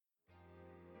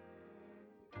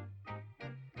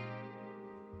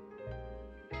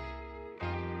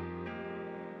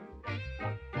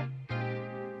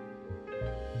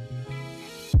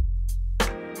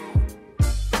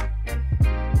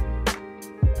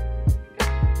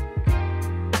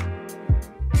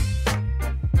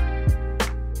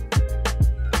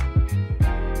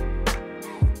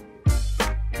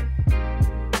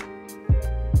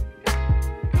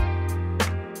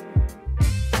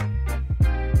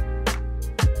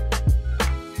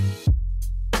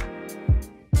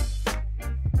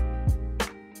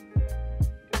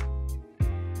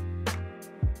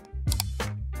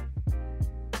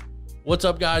What's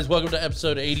up, guys? Welcome to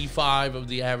episode 85 of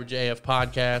the Average AF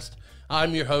podcast.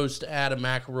 I'm your host, Adam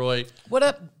McElroy. What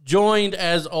up? Joined,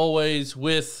 as always,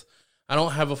 with, I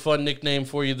don't have a fun nickname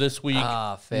for you this week,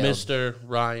 Mr.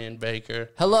 Ryan Baker.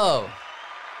 Hello.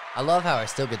 I love how I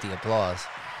still get the applause.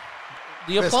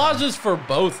 The applause is for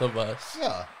both of us.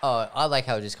 Yeah. Oh, I like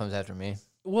how it just comes after me.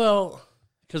 Well,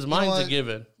 because mine's a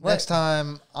given. Next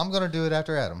time, I'm going to do it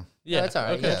after Adam. Yeah, that's all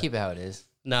right. Okay. You can keep it how it is.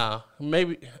 Nah,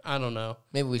 maybe, I don't know.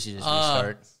 Maybe we should just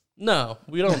restart. No,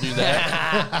 we don't do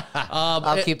that.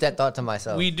 I'll keep that thought to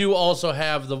myself. We do also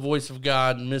have the voice of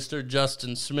God, Mr.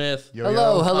 Justin Smith.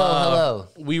 Hello.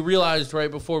 We realized right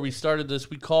before we started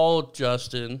this, we called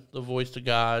Justin the voice of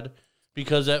God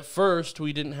because at first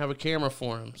we didn't have a camera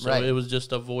for him. So It was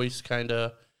just a voice kind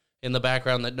of in the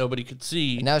background that nobody could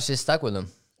see. And now it's just stuck with him.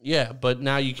 Yeah, but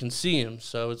now you can see him.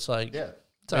 So it's like, It's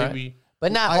maybe. all right.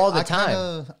 But not all the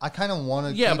time. I kind of want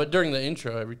to. Yeah, but during the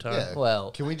intro every time. Yeah. Well,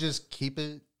 can we just keep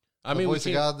it? I mean, voice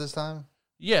of God this time.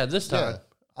 Yeah, this time. Yeah,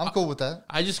 I'm cool with that.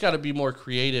 I just got to be more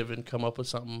creative and come up with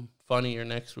something funnier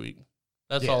next week.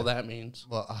 That's all that means.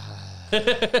 Well,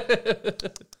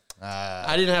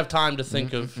 I didn't have time to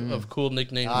think of cool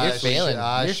nicknames. You're failing.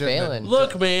 You're failing.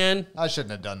 Look, man. I shouldn't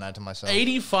have done that to myself.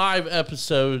 85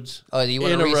 episodes. Oh, you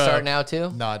want to restart now too?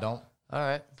 No, I don't. All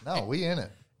right. No, we in it.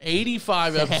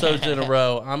 85 episodes in a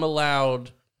row. I'm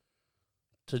allowed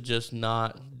to just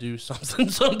not do something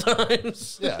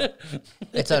sometimes. Yeah.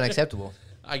 It's unacceptable.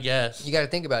 I guess. You got to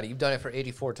think about it. You've done it for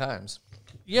 84 times.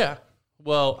 Yeah.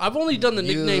 Well, I've only done the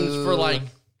nicknames for like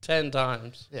 10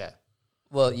 times. Yeah.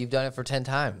 Well, you've done it for 10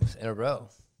 times in a row.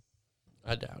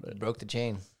 I doubt it. Broke the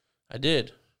chain. I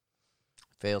did.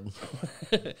 Failed.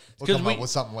 We'll come up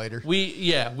with something later.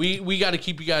 We got to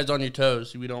keep you guys on your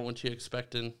toes. We don't want you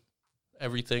expecting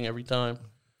everything every time.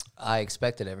 I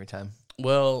expect it every time.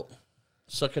 Well,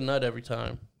 suck a nut every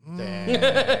time. Dang.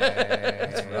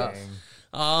 That's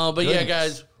rough. But yeah,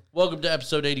 guys, welcome to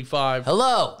episode 85.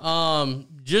 Hello.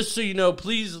 Just so you know,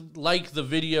 please like the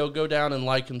video. Go down and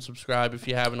like and subscribe if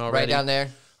you haven't already. Right down there.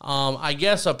 I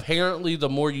guess apparently the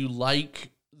more you like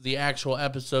the actual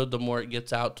episode, the more it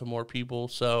gets out to more people.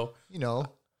 So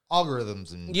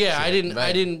algorithms and yeah, shit.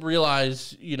 I didn't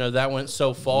realize that went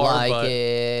so far. Like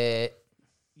it.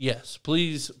 Yes,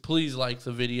 please like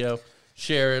the video,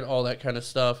 share it, all that kind of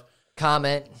stuff.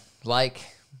 Comment, like.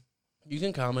 You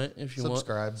can comment if you want.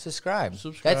 Subscribe.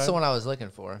 That's the one I was looking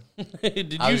for.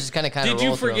 Did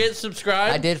you forget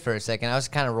subscribe? I did for a second. I was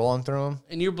kind of rolling through them.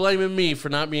 And you're blaming me for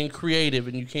not being creative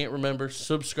and you can't remember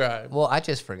subscribe. Well, I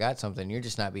just forgot something. You're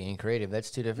just not being creative.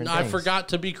 That's two different things. I forgot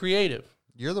to be creative.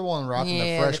 You're the one rocking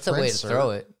the Fresh Prince that's a way to shirt.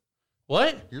 throw it.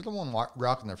 What? You're the one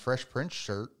rocking the Fresh Prince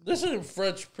shirt. This isn't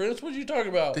French Prince. What are you talking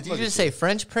about? Did you just say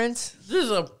French Prince? This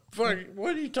is a fucking...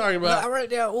 What are you talking about? I wrote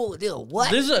down. Oh, deal.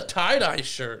 What? This is a tie-dye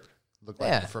shirt. Look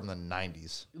like from the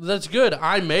 90s. That's good.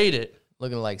 I made it.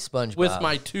 Looking like SpongeBob. With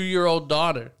my 2-year-old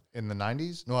daughter. In the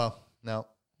 90s? Well, no.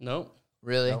 Nope.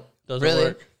 Really? Nope. Doesn't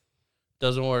work.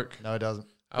 Doesn't work. No, it doesn't.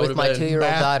 With my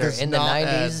 2-year-old daughter in the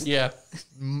 90s? Yeah.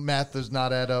 Math does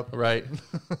not add up. Right.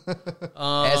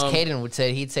 As Caden would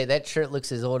say, he'd say that shirt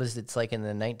looks as old as it's like in the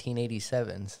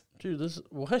 1987s. Dude, this...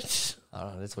 What? I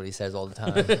don't know. That's what he says all the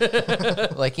time.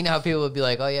 Like, you know how people would be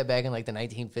like, oh, yeah, back in like the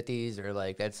 1950s or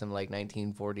like that's some like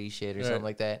 1940 shit or something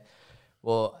like that.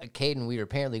 Well, Caden, we were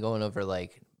apparently going over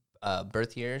like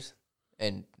birth years,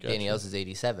 and Danielle's is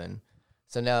 87.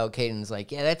 So now Caden's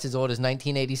like, yeah, that's as old as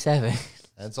 1987.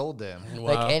 That's old, damn.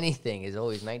 Wow. Like anything is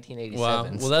always 1987. Wow.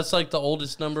 Well, that's like the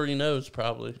oldest number he knows,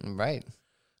 probably. Right.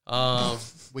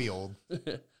 We old.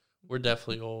 We're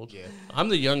definitely old. Yeah. I'm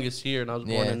the youngest here, and I was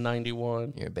born in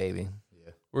 91. You're a baby.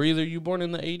 Yeah. Were either you born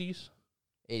in the 80s?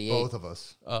 88. Both of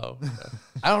us. Oh, okay.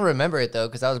 I don't remember it, though,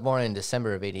 because I was born in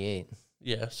December of 88.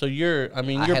 Yeah, so you're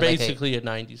basically a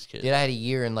 90s kid. Dude, I had a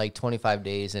year and like 25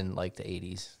 days in like the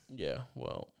 80s. Yeah,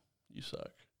 well, you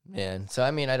suck. Yeah, so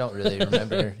I mean, I don't really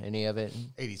remember any of it.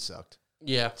 80s sucked.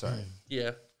 Yeah. Sorry.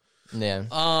 Yeah. Yeah.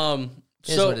 It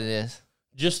is So what it is.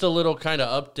 just a little kind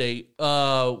of update.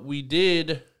 We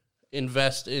did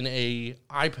invest in a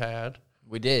iPad.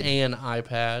 We did. An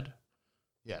iPad.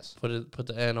 Yes. Put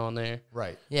the N on there.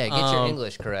 Right. Yeah, get your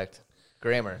English correct.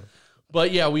 Grammar.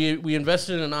 But yeah, we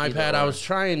invested in an iPad. I was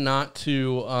trying not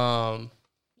to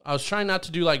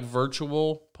do like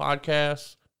virtual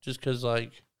podcasts just because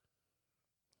like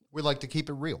We like to keep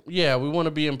it real. yeah, we want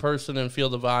to be in person and feel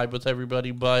the vibe with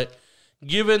everybody. But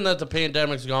given that the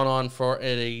pandemic's gone on for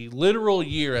a literal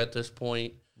year at this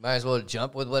point, Might as well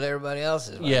jump with what everybody else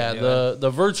is. yeah,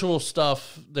 the virtual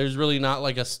stuff, there's really not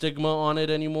like a stigma on it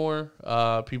anymore.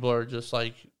 People are just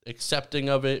like accepting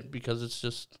of it because it's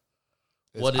just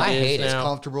what it I is hate it. It's now.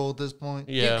 comfortable at this point.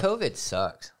 Yeah, Dude, COVID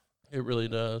sucks. it really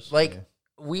does. Like,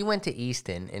 we went to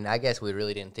Easton, and I guess we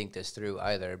really didn't think this through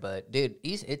either, but, dude,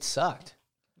 it sucked.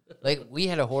 Like, we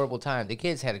had a horrible time. The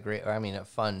kids had a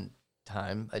fun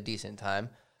time, a decent time,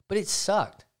 but it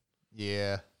sucked.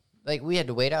 Yeah. Like, we had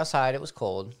to wait outside. It was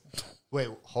cold. Wait,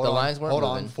 hold The on. lines weren't hold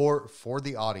moving. on. For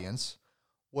the audience,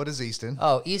 what is Easton?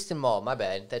 Oh, Easton Mall. My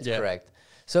bad. That's Yeah. correct.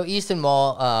 So, Easton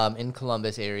Mall in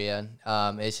Columbus area,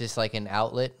 it's just like an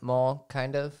outlet mall,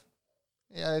 kind of.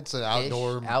 Yeah, it's an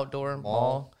outdoor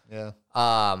mall. Yeah.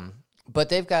 But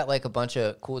they've got like a bunch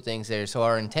of cool things there. So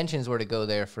our intentions were to go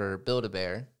there for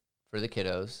Build-A-Bear for the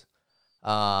kiddos.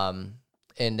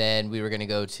 And then we were going to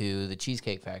go to the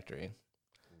Cheesecake Factory.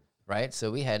 Right?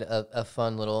 So we had a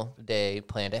fun little day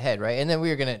planned ahead, right? And then we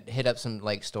were going to hit up some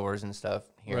like stores and stuff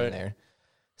here and there.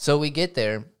 So we get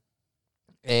there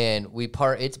and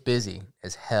it's busy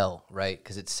as hell, right?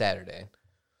 Because it's Saturday.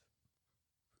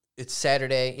 It's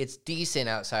Saturday. It's decent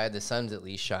outside. The sun's at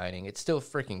least shining. It's still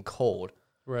freaking cold.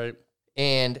 Right.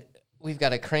 And we've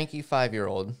got a cranky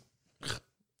 5-year-old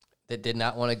that did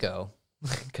not want to go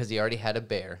because he already had a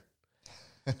bear.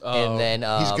 And then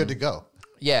He's good to go.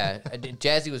 yeah,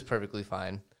 Jazzy was perfectly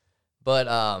fine.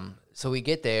 But so we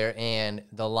get there, and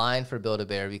the line for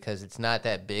Build-A-Bear, because it's not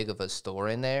that big of a store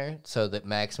in there, so the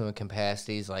maximum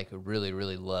capacity is like really,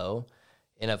 really low.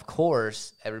 And of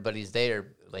course, everybody's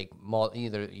there, like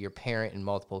either your parent and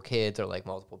multiple kids, or like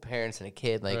multiple parents and a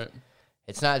kid. Like,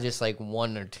 it's not just like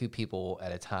 1 or 2 people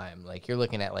at a time. Like, you're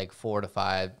looking at like 4 to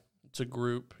 5. It's a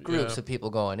groups Of people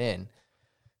going in.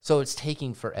 So it's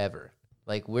taking forever.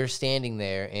 Like, we're standing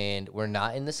there, and we're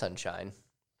not in the sunshine.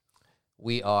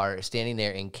 We are standing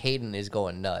there, and Caden is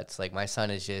going nuts. Like, my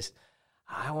son is just,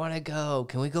 I want to go.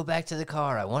 Can we go back to the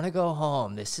car? I want to go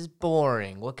home. This is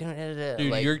boring. What can I do?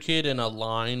 Dude, like, your kid in a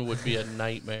line would be a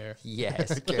nightmare.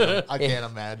 Yes. I can't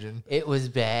imagine. It was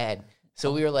bad.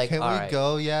 So we were like, Can all we right.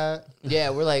 go yet?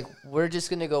 Yeah, we're like, we're just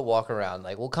going to go walk around.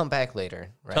 Like, we'll come back later.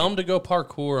 Right? Tell him to go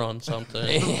parkour on something.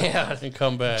 Yeah. And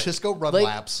come back. Just go run Like,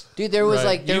 laps. Dude, there was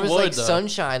Right. like, You would, though.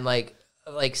 sunshine like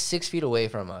 6 feet away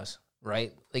from us,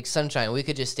 right? Like, sunshine. We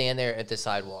could just stand there at the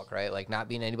sidewalk, right? Like, not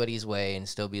be in anybody's way and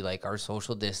still be like our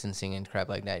social distancing and crap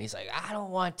like that. And he's like, I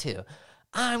don't want to.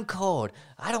 I'm cold.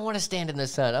 I don't want to stand in the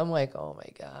sun. I'm like, oh my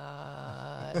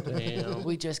God. Damn.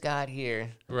 We just got here.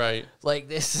 Right. Like,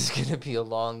 this is going to be a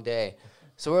long day.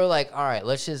 So we're like, all right,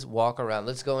 let's just walk around.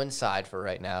 Let's go inside for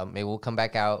right now. Maybe we'll come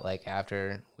back out like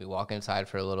after we walk inside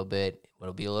for a little bit.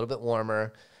 It'll be a little bit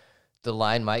warmer. The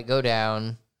line might go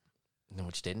down,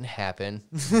 which didn't happen.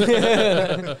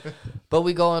 But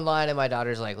we go in line, and my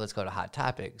daughter's like, let's go to Hot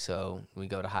Topic. So we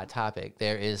go to Hot Topic.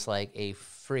 There is like a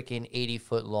freaking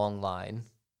 80-foot long line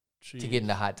to get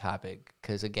into Hot Topic.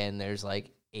 Because, again, there's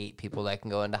like 8 people that can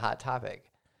go into Hot Topic.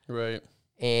 Right.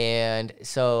 And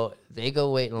so they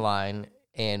go wait in line,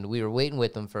 and we were waiting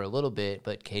with them for a little bit,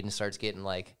 but Caden starts getting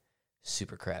like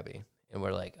super crabby. And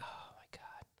we're like, oh my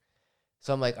God.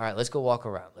 So I'm like, all right, let's go walk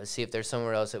around. Let's see if there's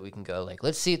somewhere else that we can go. Like,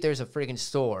 let's see if there's a freaking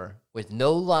store with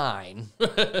no line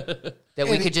that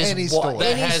we could just walk.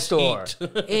 That Any has store.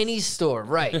 heat. Any store,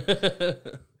 right.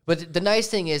 But the nice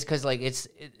thing is, because like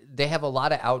they have a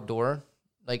lot of outdoor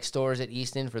like stores at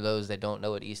Easton, for those that don't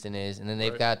know what Easton is. And then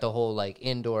they've got the whole like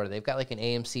indoor. They've got like an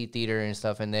AMC theater and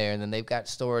stuff in there. And then they've got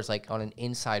stores like on an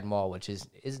inside mall, which is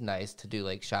nice to do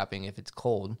like shopping if it's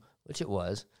cold, which it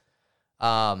was.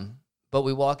 But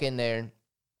we walk in there.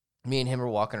 Me and him are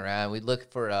walking around. We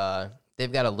look for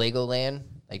they've got a Legoland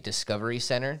like Discovery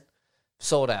Center,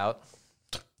 sold out.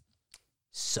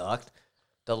 Sucked.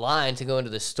 The line to go into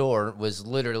the store was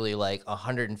literally like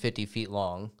 150 feet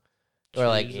long. We're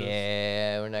like,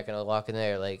 yeah, we're not gonna walk in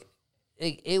there. Like,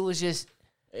 it was just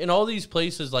In all these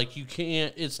places, like, you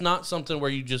can't, it's not something where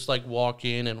you just like walk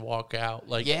in and walk out.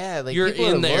 Like, yeah, like you're people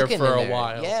in are there looking for in a there.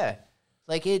 while. Yeah,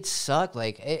 like it sucked.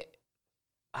 Like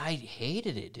I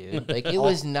hated it, dude. Like it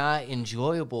was not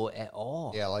enjoyable at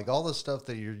all. Yeah, like all the stuff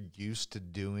that you're used to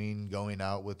doing, going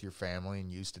out with your family and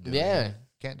used to doing. Yeah.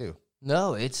 Can't do.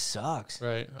 No, it sucks.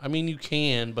 Right. I mean, you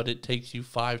can, but it takes you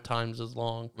 5 times as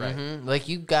long. Right. Mm-hmm. Like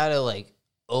you gotta like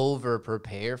over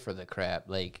prepare for the crap.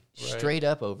 Like straight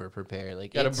up over prepare.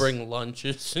 Like You got to bring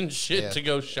lunches and shit to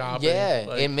go shopping. Yeah,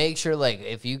 Like, and make sure like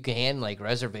if you can like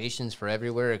reservations for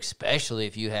everywhere, especially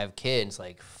if you have kids.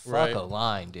 Like fuck a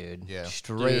line, dude. Yeah.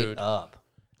 Straight up.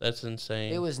 that's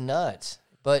insane. It was nuts.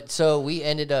 But so we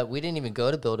ended up, we didn't even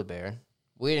go to Build-A-Bear.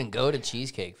 We didn't go to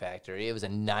Cheesecake Factory. It was a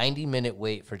 90-minute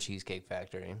wait for Cheesecake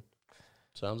Factory.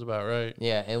 Sounds about right.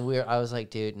 Yeah, and I was like,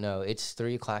 dude, no, it's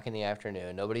 3 o'clock in the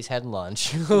afternoon. Nobody's had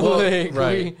lunch. Well, Like,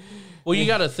 right. Well, you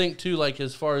got to think too, like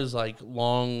as far as like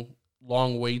long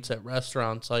long waits at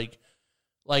restaurants. Like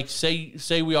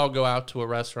say we all go out to a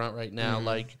restaurant right now.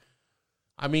 Like,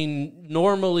 I mean,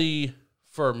 normally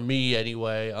for me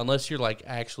anyway, unless you're like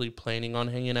actually planning on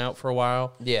hanging out for a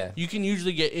while, you can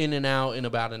usually get in and out in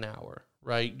about an hour,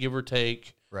 right? Give or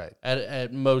take, right?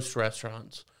 At most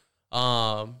restaurants,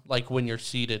 like when you're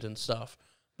seated and stuff.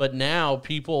 But now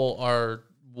people are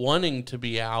wanting to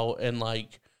be out and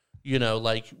like, you know,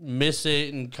 like miss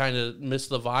it and kind of miss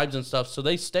the vibes and stuff. So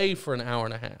they stay for an hour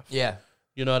and a half. Yeah.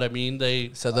 You know what I mean?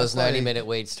 So those 90-minute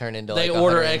waits turn into they like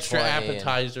order extra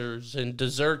appetizers and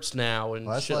desserts now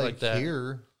and shit like that.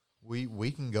 Here,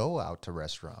 we can go out to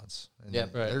restaurants. And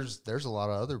there's a lot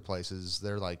of other places.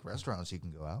 They're like restaurants you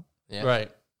can go out. Yeah.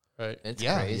 Right. It's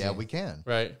crazy. Yeah, we can.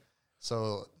 Right.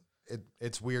 So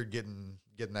it's weird getting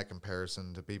that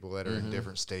comparison to people that are in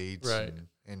different states, right?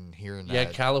 And hearing that. Yeah,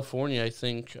 California, I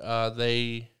think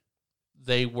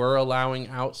they were allowing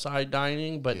outside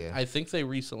dining, but I think they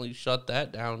recently shut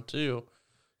that down too,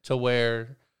 to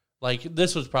where, like,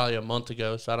 this was probably a month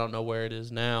ago, so I don't know where it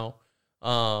is now,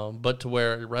 but to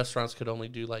where restaurants could only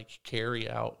do like carry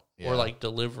out or like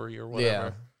delivery or whatever.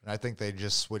 Yeah, and I think they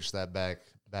just switched that back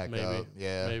maybe, up.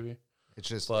 Yeah, maybe. It's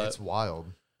just it's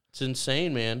wild. It's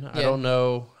insane, man. Yeah. I don't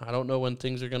know when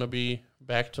things are gonna be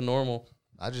back to normal.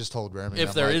 I just told Remy,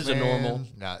 if there is a normal.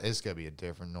 Nah, it's gonna be a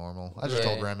different normal. I just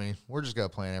told Remy, we're just gonna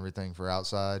plan everything for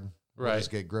outside. We'll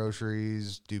just get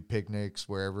groceries, do picnics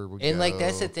wherever we go. And like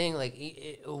that's the thing.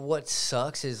 Like what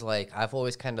sucks is like I've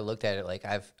always kind of looked at it like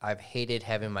I've hated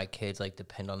having my kids like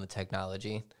depend on the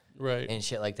technology, right, and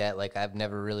shit like that. Like I've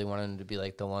never really wanted them to be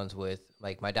like the ones with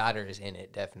like my daughter is in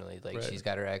it definitely. Like she's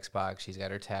got her Xbox, she's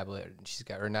got her tablet, she's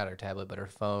got or not her tablet but her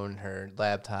phone, her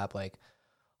laptop, like.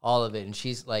 All of it, and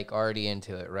she's like already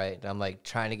into it, right? And I'm like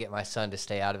trying to get my son to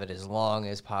stay out of it as long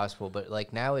as possible, but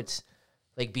like now it's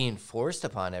like being forced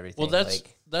upon everything. Well,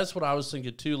 that's what I was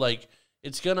thinking too. Like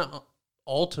it's gonna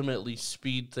ultimately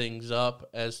speed things up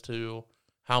as to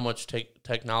how much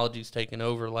technology's taken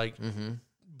over. Like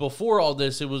before all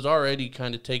this, it was already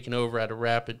kind of taken over at a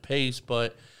rapid pace,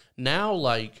 but now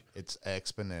like it's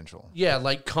exponential. Yeah,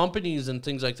 like companies and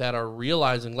things like that are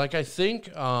realizing. Like I think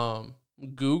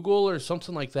Google or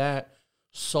something like that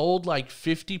sold like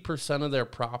 50% of their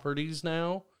properties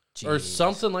now. Jeez. Or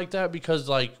something like that because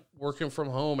like working from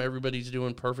home, everybody's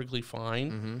doing perfectly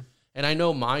fine. And I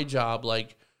know my job,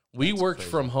 like we worked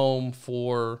from home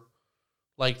for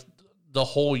like the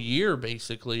whole year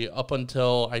basically up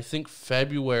until I think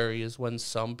February is when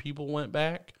some people went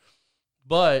back.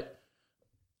 But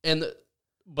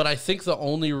I think the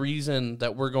only reason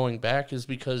that we're going back is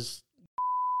because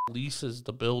leases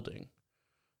the building.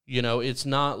 You know, it's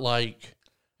not like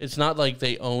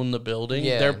they own the building.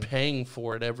 Yeah. They're paying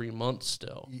for it every month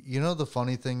still. You know, the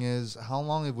funny thing is, how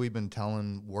long have we been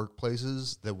telling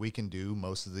workplaces that we can do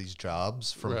most of these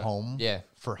jobs from home? Yeah.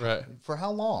 For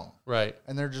how long? Right.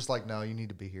 And they're just like, no, you need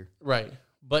to be here. Right.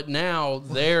 But now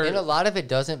they're... And a lot of it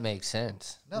doesn't make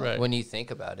sense no. when you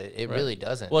think about it. It really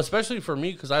doesn't. Well, especially for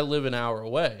me because I live an hour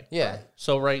away. Yeah.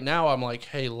 So right now I'm like,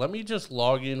 hey, let me just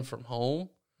log in from home.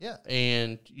 Yeah.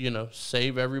 And, you know,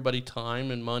 save everybody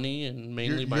time and money and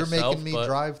mainly myself. You're making me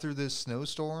drive through this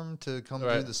snowstorm to come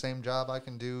do the same job I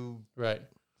can do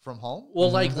from home? Well,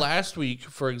 like last week,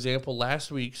 for example,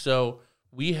 so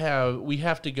we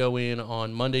have to go in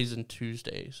on Mondays and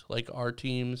Tuesdays, like our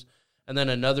teams. And then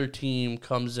another team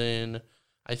comes in,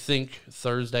 I think,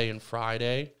 Thursday and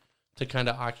Friday to kind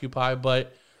of occupy.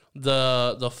 But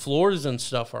the floors and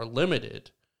stuff are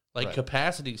limited, like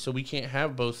capacity. So we can't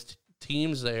have both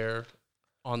teams there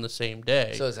on the same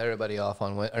day. So is everybody off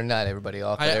on or not everybody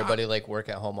off, but everybody like work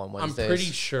at home on Wednesdays? I'm pretty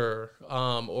sure.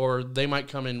 Or they might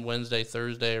come in Wednesday,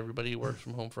 Thursday. Everybody works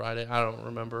from home Friday. I don't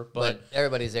remember. But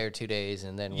everybody's there 2 days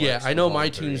and then yeah, I know my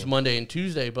team's Monday and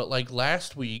Tuesday, but like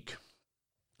last week,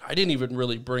 I didn't even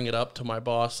really bring it up to my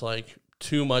boss like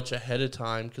too much ahead of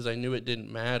time because I knew it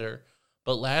didn't matter.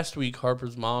 But last week,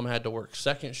 Harper's mom had to work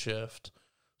second shift.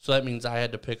 So that means I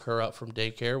had to pick her up from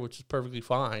daycare, which is perfectly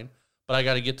fine. But I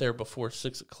got to get there before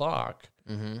 6 o'clock.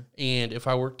 And if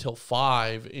I work till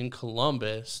 5 in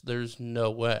Columbus, there's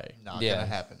no way. Not going to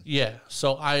happen. Yeah.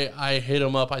 So I hit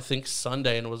him up, I think,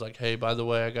 Sunday and was like, hey, by the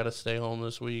way, I got to stay home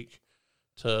this week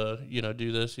to, you know,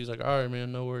 do this. He's like, all right,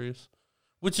 man, no worries.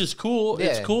 Which is cool. Yeah.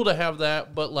 It's cool to have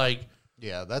that, but like...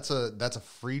 Yeah, that's a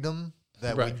freedom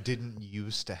that we didn't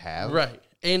used to have. Right.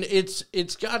 And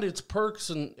it's got its perks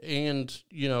and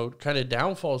you know, kind of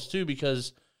downfalls too,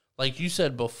 because... Like you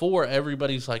said before,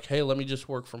 everybody's like, hey, let me just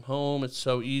work from home. It's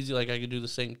so easy. Like, I could do the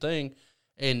same thing.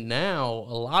 And now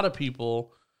a lot of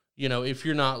people, you know, if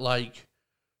you're not like,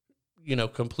 you know,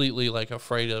 completely like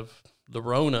afraid of the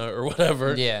Rona or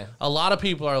whatever. Yeah. A lot of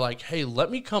people are like, hey,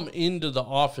 let me come into the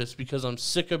office because I'm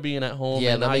sick of being at home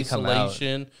in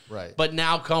isolation. Right. But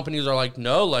now companies are like,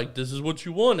 no, like, this is what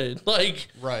you wanted. Like,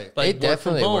 right. Like, it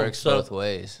definitely works both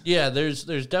ways. Yeah, there's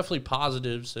definitely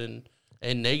positives and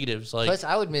negatives. Like, plus,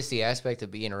 I would miss the aspect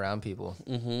of being around people.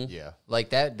 Mm-hmm. Yeah. Like,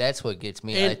 that's what gets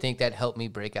me. And, I think that helped me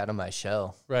break out of my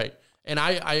shell. Right. And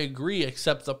I agree,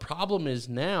 except the problem is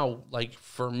now, like,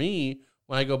 for me,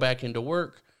 when I go back into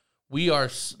work, we are,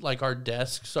 like, our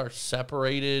desks are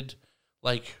separated,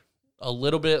 like, a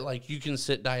little bit. Like, you can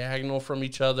sit diagonal from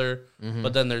each other,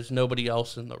 but then there's nobody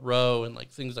else in the row and,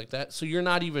 like, things like that. So you're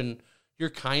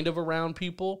kind of around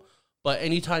people, but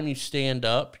anytime you stand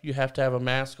up, you have to have a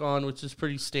mask on, which is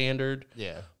pretty standard.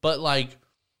 Yeah. But, like,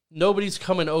 nobody's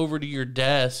coming over to your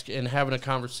desk and having a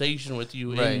conversation with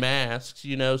you in masks,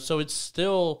 you know? So it's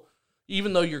still...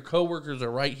 Even though your coworkers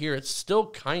are right here, it's still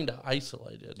kind of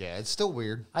isolated. Yeah, it's still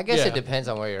weird. I guess it depends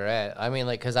on where you're at. I mean,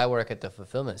 like, because I work at the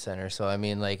fulfillment center, so I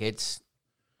mean, like, it's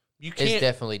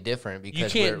definitely different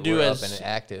because we're up and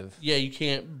active. Yeah, you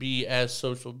can't be as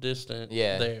social distant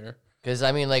there. Because,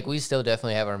 I mean, like, we still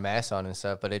definitely have our masks on and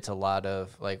stuff, but it's a lot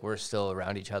of, like, we're still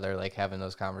around each other, like, having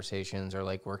those conversations or,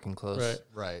 like, working close.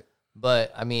 Right.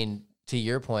 But, I mean, to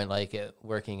your point, like,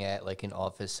 working at, like, an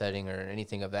office setting or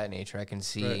anything of that nature, I can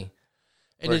see... Right.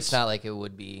 And it's not like it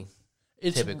would be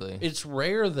typically. It's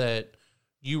rare that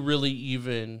you really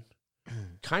even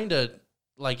kind of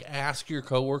like ask your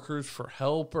coworkers for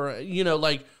help or, you know,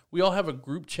 like we all have a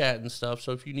group chat and stuff.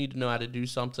 So if you need to know how to do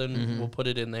something, we'll put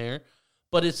it in there.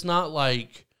 But it's not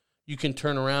like you can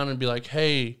turn around and be like,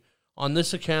 hey, on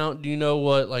this account, do you know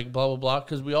what, like blah, blah, blah?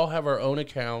 Because we all have our own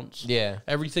accounts. Yeah.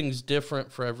 Everything's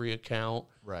different for every account.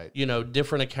 Right. You know,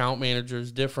 different account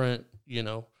managers, different, you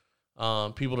know,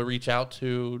 people to reach out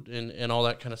to and all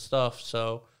that kind of stuff.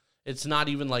 So it's not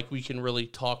even like we can really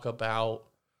talk about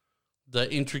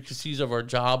the intricacies of our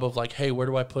job of like, hey, where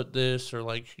do I put this? Or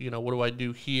like, you know, what do I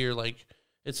do here? Like,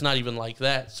 it's not even like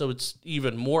that. So it's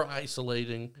even more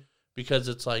isolating because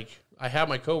it's like, I have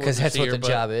my coworkers here. Because that's what the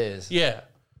job is. Yeah.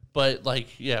 But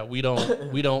like, yeah, we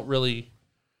don't really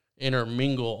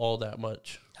intermingle all that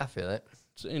much. I feel it.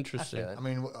 It's interesting. I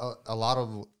mean, a lot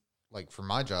of, like for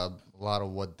my job, a lot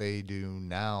of what they do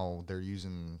now, they're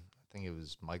using, I think it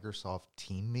was Microsoft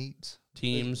Teams.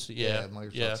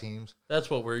 Microsoft Teams. That's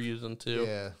what we're using too.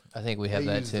 Yeah. I think we have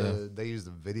that too. They use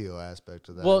the video aspect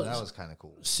of that. Well, that was kind of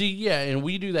cool. See, yeah, and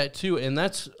we do that too. And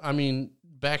that's, I mean,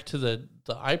 back to the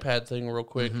iPad thing real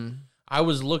quick. I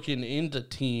was looking into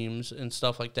Teams and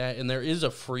stuff like that, and there is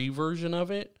a free version of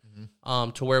it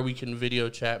to where we can video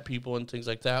chat people and things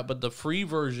like that. But the free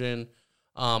version...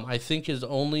 I think is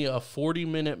only a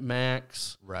 40-minute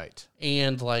max. Right.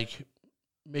 And, like,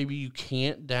 maybe you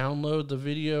can't download the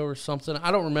video or something.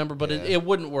 I don't remember, but it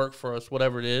wouldn't work for us,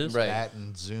 whatever it is. Right. That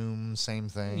and Zoom, same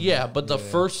thing. Yeah, but the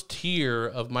first tier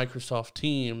of Microsoft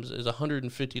Teams is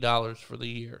 $150 for the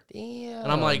year. Damn.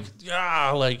 And I'm like,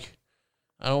 like,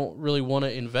 I don't really want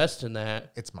to invest in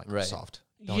that. It's Microsoft.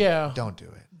 Right. Don't do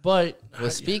it. But... Well,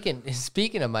 speaking of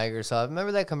Microsoft,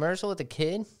 remember that commercial with the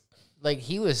kid? Like,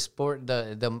 he was sporting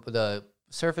the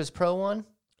Surface Pro one.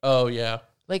 Oh, yeah.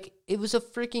 Like, it was a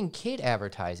freaking kid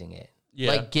advertising it. Yeah.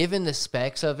 Like, given the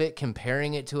specs of it,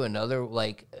 comparing it to another,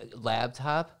 like,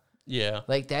 laptop. Yeah.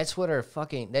 Like, that's what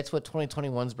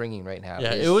 2021's bringing right now.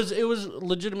 Yeah, it was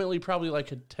legitimately probably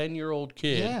like a 10-year-old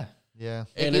kid. Yeah. Yeah.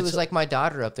 And it was like my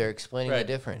daughter up there explaining the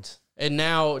difference. And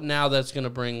now that's going to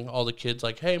bring all the kids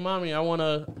like, hey, Mommy, I want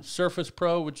a Surface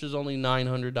Pro, which is only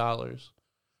 $900.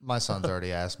 My son's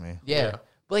already asked me. Yeah.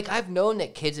 Like, I've known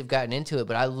that kids have gotten into it,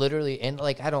 but I literally, and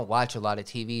like, I don't watch a lot of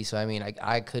TV, so I mean,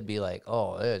 I could be like,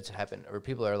 oh, it's happened. Or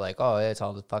people are like, oh, it's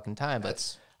all the fucking time.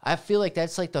 But I feel like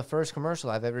that's like the first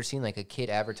commercial I've ever seen, like a kid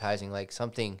advertising like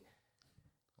something.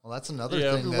 Well, that's another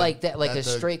thing. Like that, like a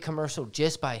straight commercial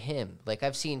just by him. Like,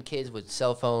 I've seen kids with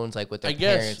cell phones, like with their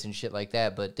parents and shit like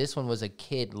that, but this one was a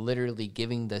kid literally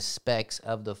giving the specs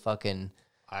of the fucking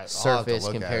Surface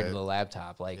compared to the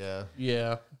laptop. Like,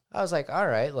 yeah. I was like, all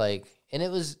right, like, and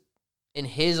it was in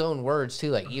his own words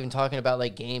too, like even talking about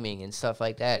like gaming and stuff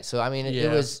like that. So I mean, it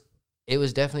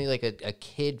was definitely like a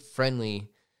kid friendly.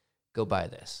 Go buy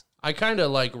this. I kind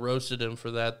of like roasted him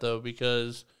for that though,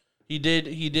 because he did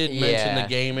mention the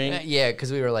gaming. Yeah,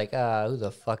 because we were like, who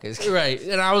the fuck is right?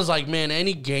 And I was like, man,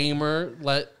 any gamer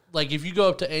like if you go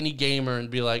up to any gamer and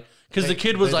be like. Because the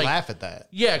kid was like... laugh at that.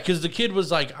 Yeah, because the kid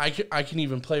was like, I can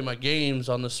even play my games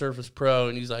on the Surface Pro.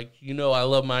 And he's like, you know, I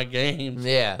love my games.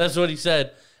 Yeah. That's what he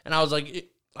said. And I was like,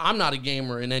 I'm not a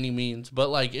gamer in any means. But,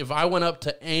 like, if I went up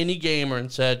to any gamer and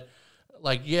said,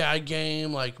 like, yeah, I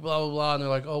game, like, blah, blah, blah. And they're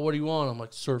like, oh, what do you want? I'm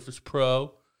like, Surface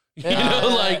Pro. You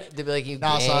know, like they'd be like, "You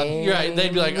son. you're right."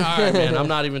 They'd be like, "All right, man, I'm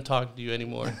not even talking to you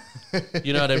anymore."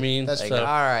 You know what I mean? That's like, all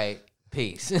right,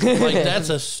 peace. Like that's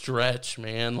a stretch,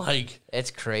 man. Like it's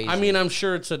crazy. I mean, I'm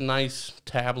sure it's a nice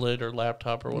tablet or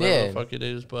laptop or whatever the fuck it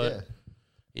is, but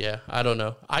yeah, I don't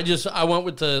know. I went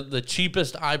with the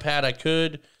cheapest iPad I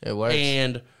could. It works.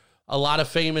 And a lot of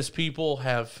famous people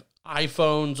have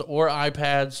iPhones or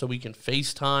iPads, so we can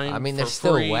FaceTime. I mean, for they're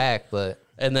still free. whack, but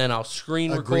And then I'll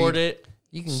screen record it.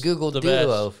 You can Google The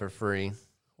Duo best. for free.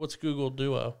 What's Google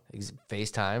Duo?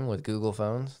 FaceTime with Google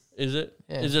phones. Is it?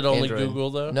 Yeah, Is it only Android. Google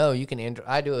though? No, you can Android.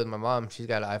 I do it with my mom. She's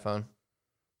got an iPhone.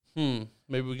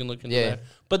 Maybe we can look into Yeah. that.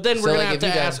 But then So, we're gonna like, have if to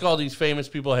you got- ask all these famous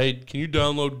people, "Hey, can you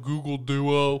download Google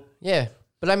Duo?" Yeah,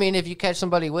 but I mean, if you catch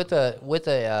somebody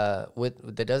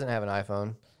that doesn't have an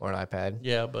iPhone or an iPad,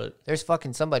 Yeah, but there's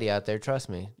fucking somebody out there. Trust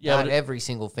me. Yeah, Not but- every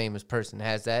single famous person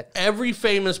has that. every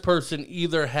famous person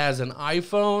either has an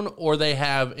iPhone or they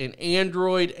have an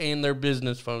Android and their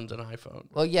business phone's an iPhone.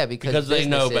 Well, yeah, because they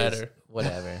know businesses- better.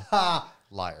 Whatever.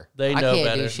 Liar. They I know can't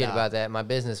better. do shit about that. My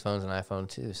business phone's an iPhone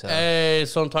too. So Hey,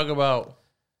 so I'm talking about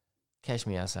catch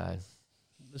me outside.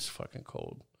 this fucking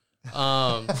cold.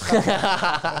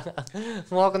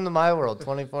 Welcome to my world,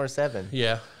 24/7.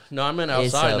 Yeah. No, I meant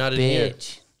It's outside, a not in here.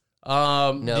 bitch.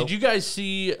 Nope. Nope. Did you guys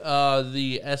see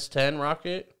the S10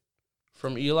 rocket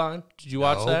from Elon? Did you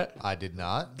watch No, that? I did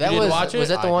not. That didn't was watch it? was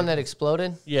that the I one didn't. that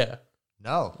exploded? Yeah.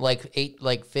 No. Like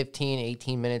 15,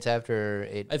 18 minutes after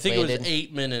it I think landed? it was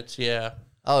 8 minutes, yeah.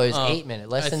 Oh, it was 8 minutes.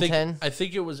 Less than 10? I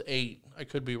think it was 8. I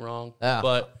could be wrong. Ah.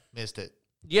 But Missed it.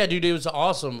 yeah, dude, it was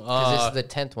awesome. Because this is the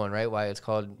 10th one, right? Why it's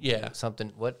called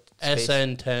something, what?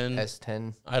 SN10.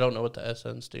 S10. I don't know what the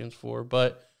SN stands for,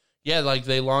 but yeah, like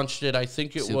they launched it. I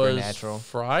think it Supernatural. was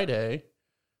Friday,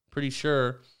 pretty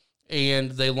sure, and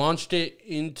they launched it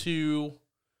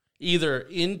either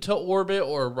into orbit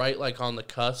or right like on the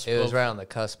cusp. It was right on the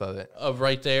cusp of it. Of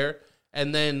right there,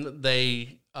 and then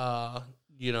they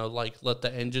like let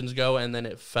the engines go, and then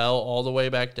it fell all the way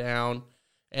back down,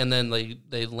 and then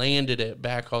they landed it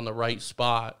back on the right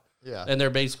spot. Yeah. And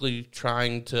they're basically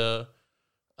trying to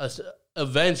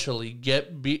eventually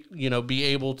be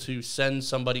able to send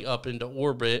somebody up into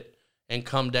orbit and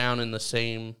come down in the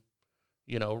same,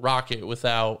 rocket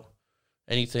without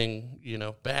anything,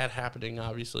 bad happening,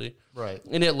 obviously. Right.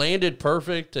 And it landed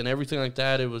perfect and everything like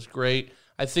that. It was great.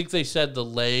 I think they said the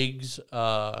legs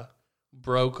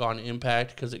broke on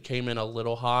impact because it came in a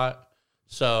little hot.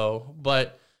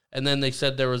 And then they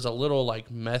said there was a little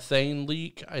like methane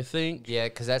leak, I think. Yeah,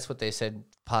 because that's what they said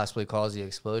possibly caused the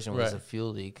explosion was Right. a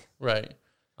fuel leak. Right.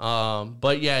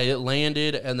 But yeah, it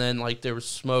landed and then like there was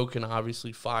smoke and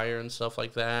obviously fire and stuff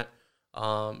like that.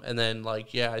 And then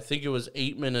like, yeah, I think it was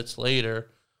 8 minutes later,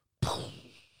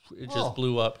 it just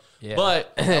blew up. Yeah.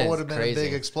 But That would have been crazy. a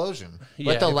big explosion.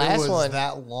 yeah, the If last it was one-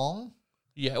 that long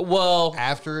yeah, well,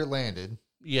 after it landed.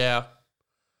 yeah,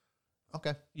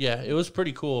 Okay. yeah, it was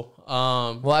pretty cool.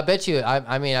 Well, I bet you,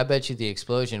 I mean, I bet you the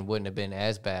explosion wouldn't have been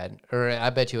as bad. Or I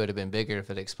bet you it would have been bigger if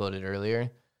it exploded earlier.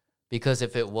 Because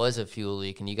if it was a fuel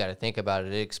leak, and you got to think about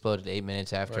it, it exploded 8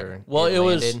 minutes after Right. Well, it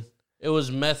landed. it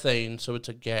was methane, so it's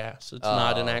a gas. It's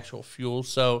not an actual fuel.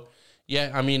 So,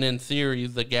 yeah, I mean, in theory,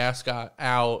 the gas got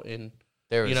out and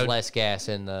There was less gas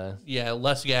in the...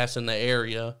 less gas in the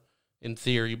area, in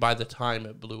theory, by the time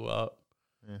it blew up.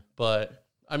 Yeah. But,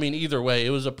 I mean, either way, it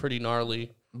was a pretty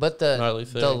gnarly But gnarly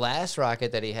the thing. last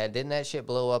rocket that he had, didn't that shit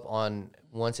blow up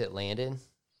once it landed?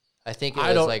 I think it I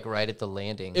was don't- like right at the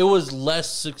landing. It was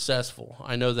less successful.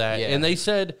 I know that. Yeah. And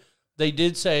they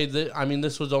did say that, I mean,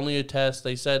 this was only a test.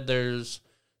 They said there's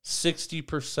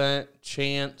 60%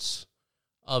 chance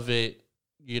of it,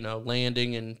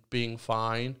 landing and being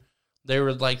fine. They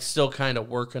were like still kind of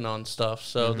working on stuff.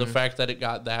 So the fact that it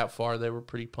got that far, they were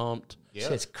pretty pumped. Yeah.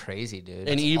 Shit's crazy, dude.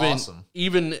 And awesome.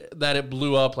 even that it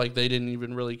blew up, like they didn't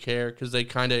even really care because they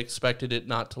kind of expected it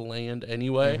not to land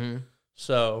anyway.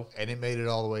 So And it made it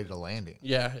all the way to landing.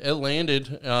 yeah, it landed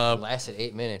It lasted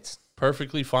 8 minutes.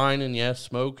 perfectly fine, and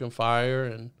smoke and fire,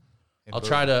 and I'll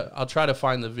try to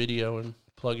find the video and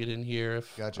plug it in here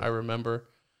if Gotcha. I remember.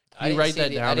 I Can you didn't write see that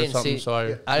the- down I or didn't something see- so I I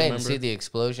didn't remember? see the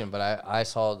explosion, but I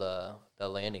saw the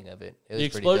landing of it. It was The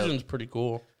pretty dope. explosion's pretty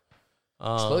cool.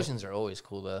 Explosions are always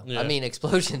cool, though. Yeah. I mean,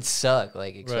 explosions suck,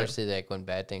 like especially like when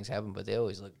bad things happen, but they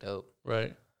always look dope.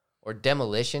 Right. Or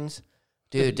demolitions,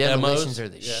 dude. Demos? Demolitions are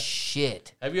the Yeah.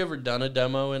 shit. Have you ever done a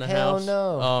demo in a Hell house?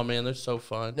 no. Oh man, they're so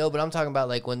fun. No, but I'm talking about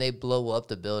like when they blow up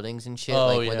the buildings and shit. Oh,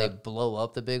 Like when yeah. they blow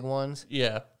up the big ones.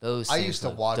 Yeah. Those. I things used to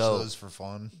look watch dope. those for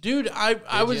fun. Dude,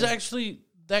 I was you? actually,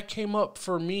 that came up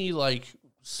for me like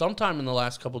sometime in the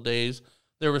last couple days.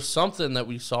 There was something that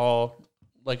we saw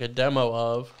like a demo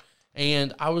of,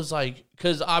 And I was like,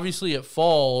 because obviously it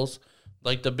falls,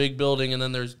 like the big building, and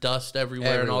then there's dust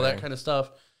everywhere and all that kind of stuff.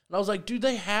 And I was like, dude,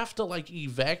 they have to like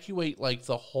evacuate like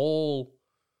the whole,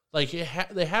 like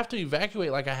they have to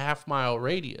evacuate like a half-mile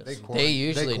radius. They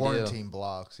usually quarantine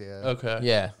blocks, yeah. Okay.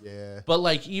 Yeah. But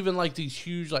like even like these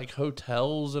huge like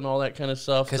hotels and all that kind of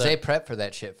stuff. Because they prep for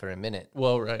that shit for a minute.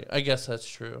 Well, right. I guess that's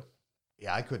true.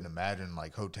 Yeah, I couldn't imagine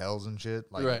like hotels and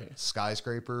shit, like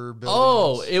skyscraper buildings.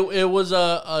 Oh, it was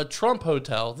a Trump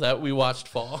hotel that we watched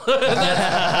fall. that's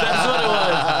what it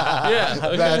was. Yeah,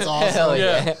 okay. That's awesome. Hell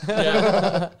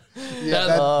Yeah.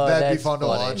 That'd be fun to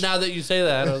watch. Now that you say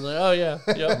that, I was like, oh yeah,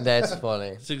 yep. That's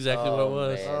funny. That's exactly what it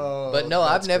was. But no,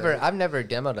 I've never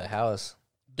demoed a house.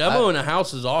 Demoing a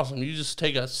house is awesome. You just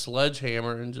take a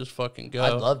sledgehammer and just fucking go.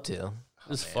 I'd love to.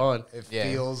 It's fun. It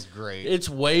feels great. It's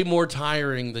way more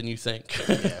tiring than you think.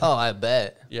 Oh, I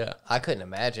bet. Yeah. I couldn't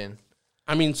imagine.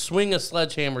 I mean, swing a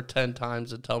sledgehammer 10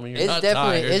 times and tell me you're not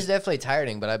tired. It's definitely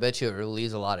tiring, but I bet you it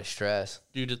relieves a lot of stress.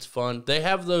 Dude, it's fun. They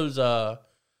have those, I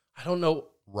don't know.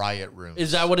 Riot rooms.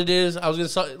 Is that what it is? I was going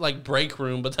to say, like, break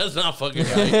room, but that's not fucking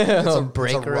right. It's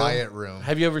a riot room.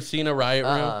 Have you ever seen a riot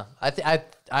room?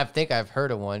 I think I've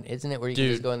heard of one. Isn't it where you can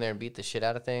just go in there and beat the shit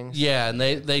out of things? Yeah, and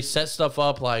they set stuff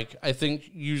up like, I think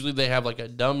usually they have like a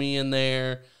dummy in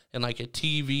there and like a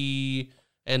TV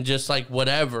and just like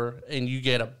whatever, and you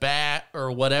get a bat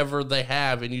or whatever they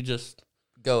have and you just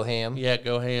go ham. Yeah,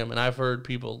 go ham. And I've heard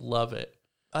people love it.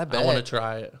 I bet. I want to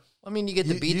try it. I mean, you get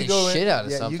to beat the shit out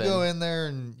of something. You go in there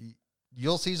and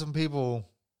you'll see some people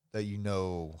that you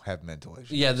know have mental issues.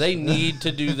 Yeah, they need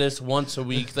to do this once a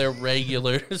week. They're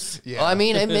regulars. Yeah. Well, I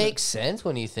mean, it makes sense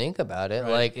when you think about it.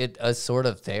 Right. Like a sort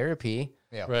of therapy.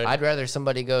 Yeah. Right. I'd rather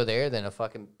somebody go there than a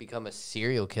fucking become a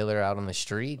serial killer out on the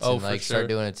streets and like start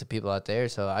doing it to people out there.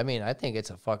 So I mean, I think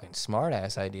it's a fucking smart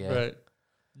ass idea. Right.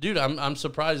 Dude, I'm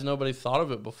surprised nobody thought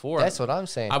of it before. That's what I'm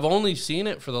saying. I've only seen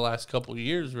it for the last couple of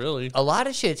years, really. A lot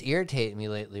of shit's irritating me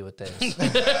lately with this.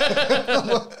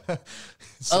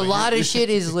 A lot of shit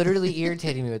is literally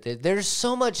irritating me with it. There's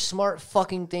so much smart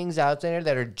fucking things out there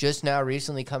that are just now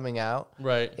recently coming out.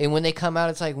 Right. And when they come out,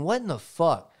 it's like, what in the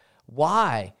fuck?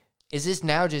 Why is this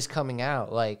now just coming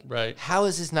out? Like, how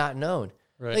is this not known?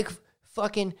 Right. Like,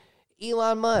 fucking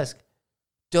Elon Musk.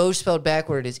 Doge spelled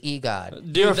backward is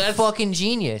E-God. Dude, You're a fucking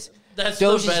genius. That's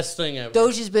the best thing ever.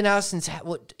 Doge has been out since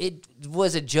it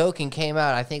was a joke and came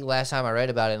out, I think last time I read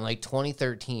about it in like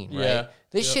 2013, right? Yeah.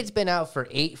 This shit's been out for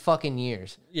 8 fucking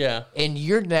years. Yeah. And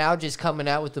you're now just coming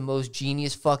out with the most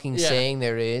genius fucking saying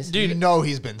there is. Dude, you know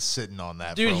he's been sitting on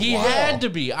that for a while. He had to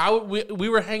be. We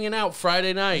were hanging out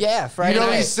Friday night. Yeah, Friday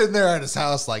night. He's sitting there at his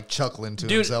house like chuckling to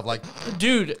himself like...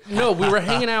 Dude, no, we were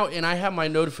hanging out and I have my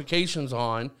notifications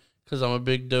on because I'm a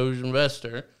big Doge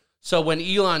investor. So when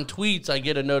Elon tweets, I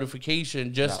get a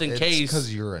notification just in case.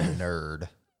 Because you're a nerd.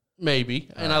 Maybe,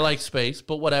 and I like space,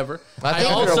 but whatever.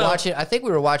 I think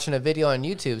we were watching a video on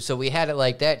YouTube, so we had it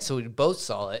like that, so we both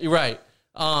saw it. Right.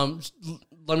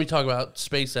 Let me talk about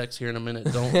SpaceX here in a minute.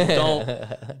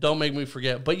 Don't make me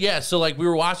forget. But yeah, so like we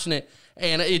were watching it,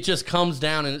 and it just comes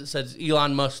down and it says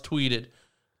Elon Musk tweeted,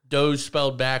 Doge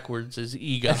spelled backwards is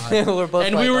E-God.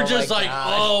 And we were just like,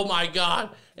 oh my God.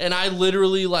 And I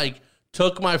literally like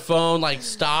took my phone, like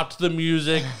stopped the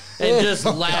music and just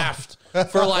laughed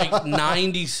for like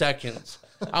 90 seconds.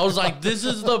 I was like, this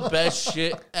is the best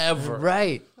shit ever.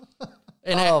 Right.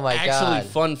 And actually,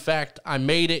 fun fact, I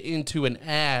made it into an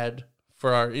ad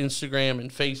for our Instagram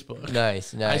and Facebook.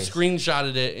 Nice. I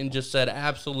screenshotted it and just said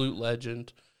absolute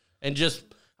legend. And just,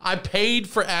 I paid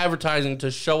for advertising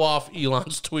to show off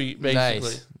Elon's tweet,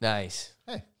 basically. Nice.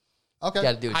 Hey. Okay.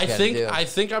 Gotta do what you gotta do. I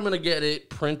think I'm going to get it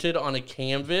printed on a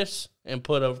canvas and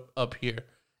put up here.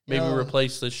 Maybe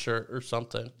replace this shirt or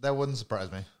something. That wouldn't surprise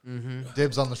me. Mm-hmm.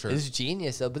 Dibs on the shirt. It's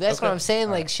genius, though. But that's what I'm saying.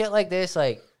 Like, shit like this,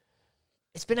 like,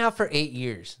 it's been out for 8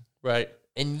 years. Right.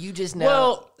 And you just now...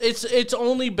 Well, it's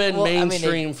only been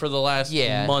mainstream for the last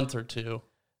month or two.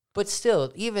 But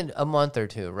still, even a month or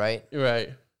two, right? Right.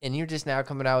 And you're just now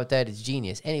coming out with that. It's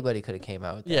genius. Anybody could have came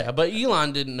out with that. Yeah, but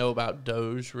Elon didn't know about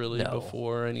Doge really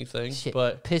before or anything. Shit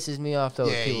but pisses me off, though,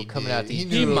 with people coming out these...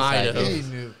 He might have. He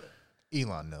knew.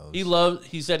 Elon knows.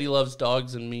 He said he loves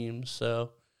dogs and memes, so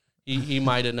he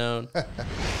might have known.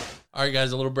 All right,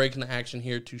 guys, a little break in the action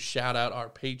here to shout out our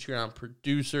Patreon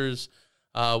producers.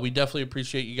 We definitely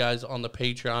appreciate you guys on the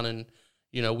Patreon,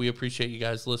 and we appreciate you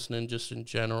guys listening just in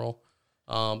general.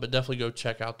 But definitely go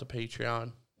check out the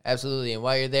Patreon. Absolutely, and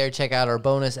while you're there, check out our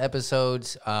bonus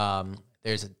episodes.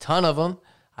 There's a ton of them.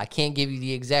 I can't give you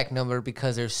the exact number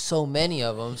because there's so many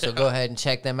of them, so go ahead and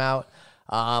check them out.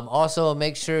 Also,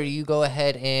 make sure you go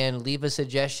ahead and leave a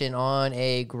suggestion on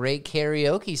a great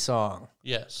karaoke song.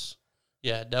 Yes.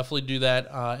 Yeah, definitely do that.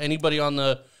 Anybody on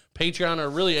the Patreon or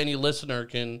really any listener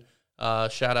can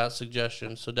shout out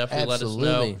suggestions. So definitely let us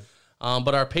know.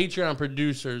 But our Patreon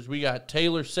producers, we got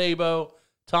Taylor Sabo,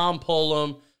 Tom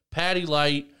Pullum, Patty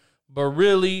Light,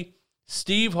 Barilli,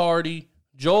 Steve Hardy,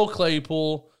 Joel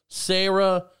Claypool,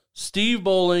 Sarah, Steve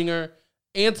Bollinger,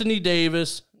 Anthony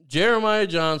Davis, Jeremiah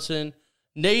Johnson,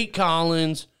 Nate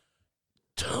Collins,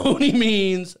 Tony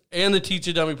Means, and the Teach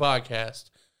a Dummy podcast.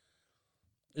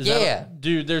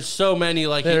 Dude, there's so many.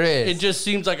 Like it just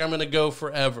seems like I'm going to go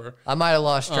forever. I might have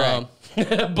lost track.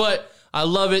 But I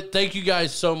love it. Thank you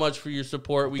guys so much for your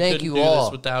support. We couldn't do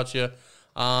this without you.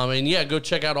 And yeah, go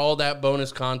check out all that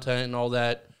bonus content and all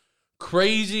that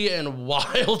crazy and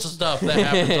wild stuff that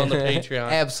happens on the Patreon.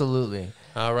 Absolutely.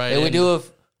 All right. And we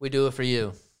do it for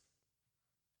you.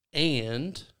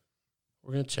 And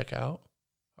we're going to check out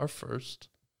our first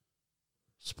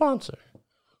sponsor.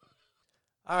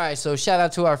 All right, so shout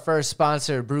out to our first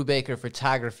sponsor, Brubaker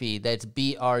Photography. That's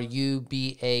Brubaker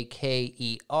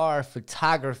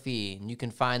Photography. And you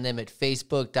can find them at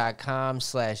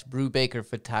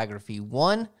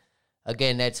facebook.com/BrubakerPhotography1.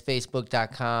 Again, that's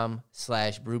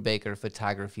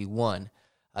facebook.com/BrubakerPhotography1.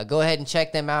 Go ahead and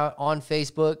check them out on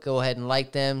Facebook. Go ahead and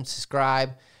like them,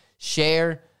 subscribe,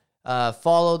 share,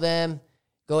 follow them.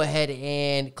 Go ahead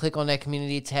and click on that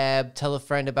community tab. Tell a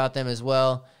friend about them as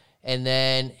well. And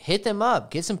then hit them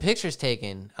up. Get some pictures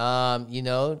taken.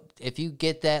 If you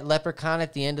get that leprechaun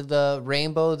at the end of the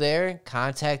rainbow there,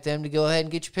 contact them to go ahead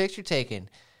and get your picture taken.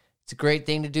 It's a great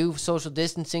thing to do for social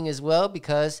distancing as well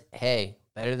because, hey,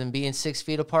 better than being 6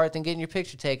 feet apart than getting your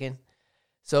picture taken.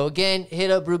 So, again,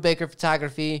 hit up Brubaker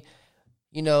Photography.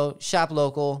 Shop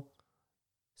local.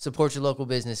 Support your local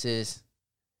businesses.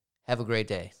 Have a great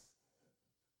day.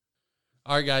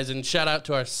 All right, guys, and shout out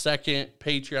to our second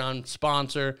Patreon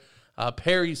sponsor,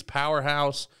 Perry's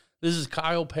Powerhouse. This is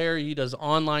Kyle Perry. He does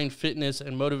online fitness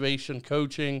and motivation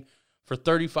coaching for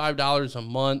 $35 a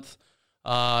month.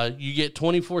 You get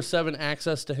 24/7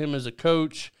 access to him as a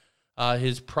coach,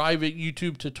 his private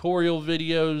YouTube tutorial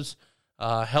videos,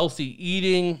 healthy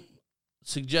eating,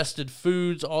 suggested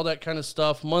foods, all that kind of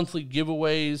stuff, monthly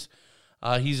giveaways.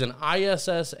 He's an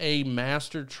ISSA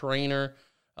master trainer.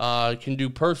 Can do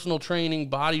personal training,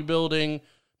 bodybuilding,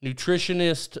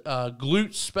 nutritionist,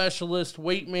 glute specialist,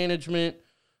 weight management,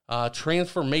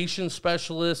 transformation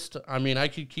specialist. I mean, I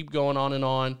could keep going on and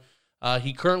on.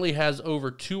 He currently has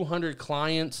over 200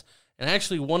 clients, and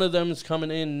actually one of them is coming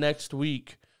in next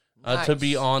week to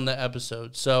be on the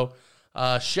episode. So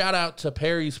shout out to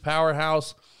Perry's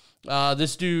Powerhouse.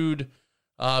 This dude,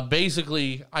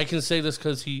 basically, I can say this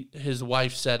because his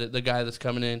wife said it, the guy that's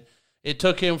coming in. It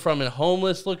took him from a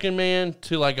homeless-looking man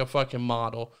to, like, a fucking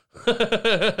model.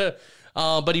 But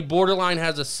he borderline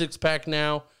has a six-pack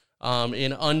now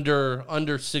in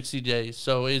under 60 days.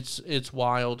 So it's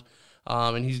wild.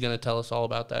 And he's going to tell us all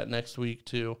about that next week,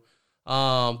 too.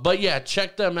 But, yeah,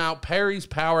 check them out. Perry's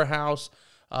Powerhouse,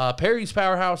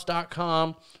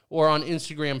 perryspowerhouse.com, or on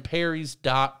Instagram,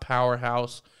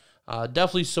 perrys.powerhouse.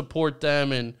 Definitely support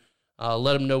them and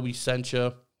let them know we sent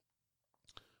you.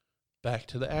 Back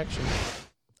to the action.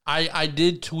 I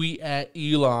did tweet at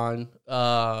Elon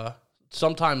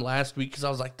sometime last week because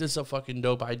I was like, this is a fucking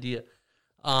dope idea.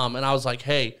 And I was like,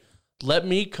 hey, let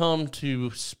me come to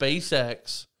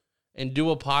SpaceX and do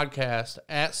a podcast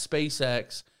at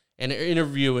SpaceX and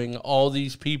interviewing all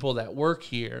these people that work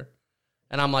here.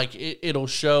 And I'm like, it'll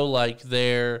show like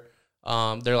their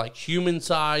like human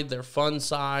side, their fun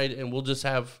side, and we'll just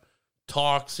have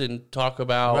talks and talk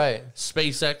about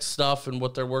SpaceX stuff and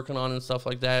what they're working on and stuff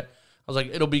like that. I was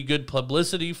like, it'll be good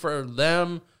publicity for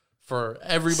them, for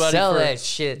everybody. Sell that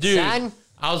shit, dude, son.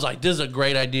 I was like, this is a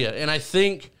great idea. And I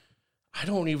think, I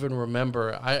don't even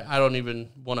remember. I don't even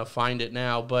want to find it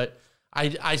now, but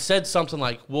I said something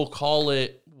like, we'll call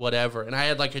it whatever. And I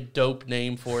had like a dope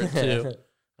name for it too.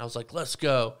 I was like, let's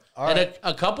go.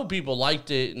 A couple people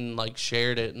liked it and like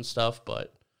shared it and stuff,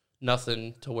 but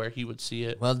nothing to where he would see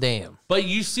it. Well, damn. But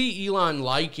you see Elon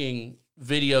liking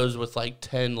videos with like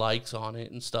 10 likes on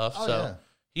it and stuff.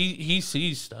 He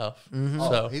sees stuff. Mm-hmm.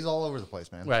 So he's all over the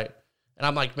place, man. Right. And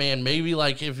I'm like, man, maybe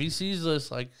like if he sees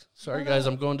this, like, sorry guys,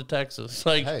 I'm going to Texas.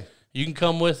 Like, hey, you can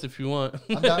come with if you want.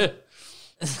 I'm done.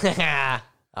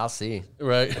 I'll see.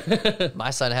 Right.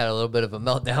 My son had a little bit of a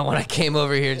meltdown when I came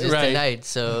over here just tonight,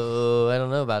 so I don't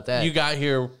know about that. You got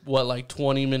here, what, like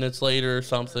 20 minutes later or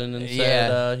something, and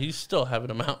said he's still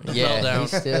having a meltdown. Yeah,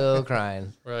 he's still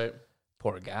crying. Right.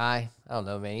 Poor guy. I don't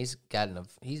know, man. He's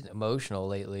emotional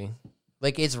lately.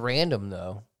 Like, it's random,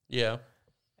 though. Yeah.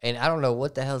 And I don't know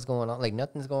what the hell's going on. Like,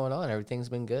 nothing's going on. Everything's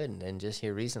been good. And then just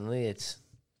here recently, it's...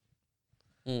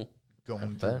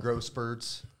 Going through growth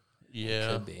spurts.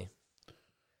 Yeah. Could be.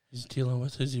 He's dealing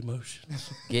with his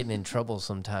emotions. Getting in trouble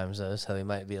sometimes, though, so he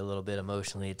might be a little bit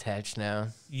emotionally attached now.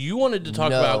 You wanted to talk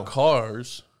about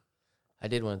cars. I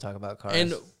did want to talk about cars.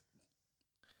 And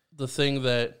the thing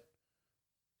that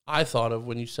I thought of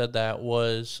when you said that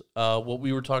was what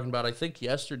we were talking about, I think,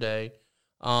 yesterday.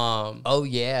 Oh,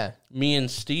 yeah. Me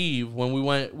and Steve, when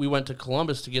we went to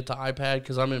Columbus to get the iPad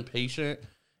because I'm impatient.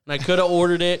 And I could have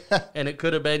ordered it, and it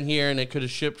could have been here, and it could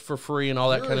have shipped for free and all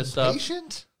that kind of stuff.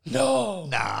 Impatient? No,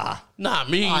 Nah, not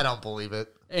me. I don't believe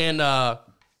it. And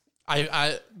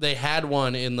they had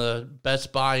one in the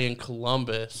Best Buy in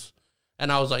Columbus,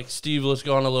 and I was like, Steve, let's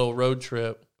go on a little road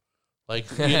trip. Like,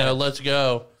 let's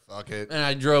go. Fuck it. And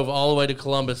I drove all the way to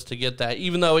Columbus to get that,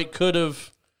 even though it could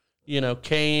have,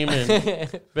 came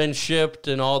and been shipped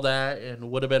and all that,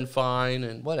 and would have been fine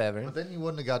and whatever. But then you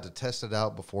wouldn't have got to test it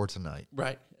out before tonight,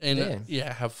 right? And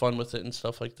have fun with it and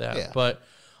stuff like that. Yeah. But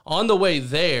on the way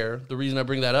there, the reason I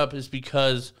bring that up is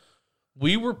because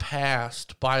we were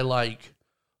passed by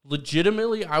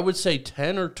legitimately, I would say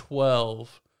 10 or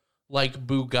 12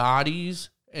 Bugattis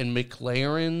and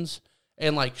McLarens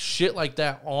and shit like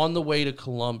that on the way to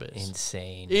Columbus.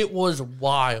 Insane. It was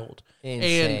wild.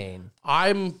 Insane. And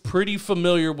I'm pretty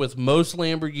familiar with most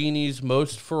Lamborghinis,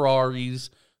 most Ferraris,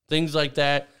 things like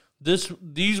that.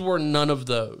 These were none of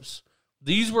those.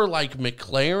 These were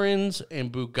McLarens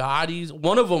and Bugattis.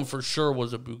 One of them for sure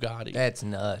was a Bugatti. That's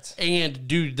nuts. And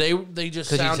dude, they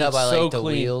just Could sounded you tell by so the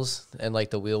clean. wheels and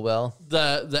the wheel well,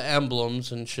 the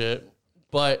emblems and shit.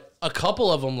 But a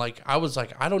couple of them, I was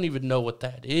like, I don't even know what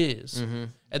that is. Mm-hmm.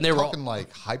 And they were talking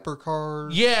hypercars.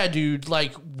 Yeah, dude,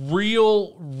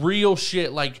 real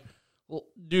shit.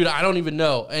 Dude, I don't even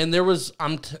know. And there was,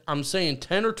 I'm saying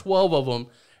 10 or 12 of them,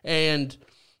 and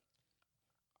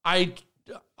I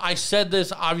said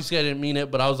this, obviously I didn't mean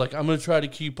it, but I was like, I'm going to try to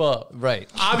keep up. right?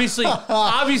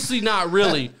 Obviously not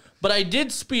really, but I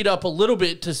did speed up a little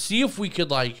bit to see if we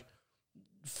could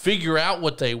figure out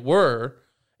what they were.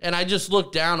 And I just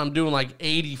looked down, I'm doing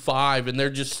 85, and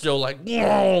they're just still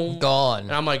Gone.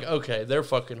 And I'm like, okay, they're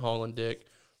fucking hauling dick.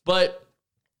 But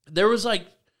there was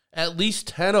at least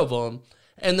 10 of them,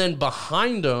 and then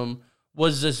behind them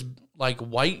was this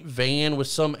white van with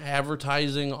some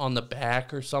advertising on the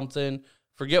back or something.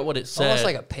 Forget what it said. Almost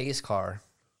like a pace car.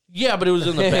 Yeah, but it was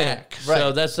in the back. Right.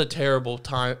 So that's a terrible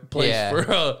place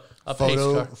for a pace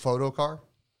car. Photo car?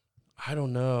 I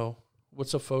don't know.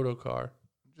 What's a photo car?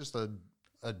 Just a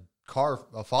car,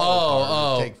 a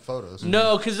car to take photos.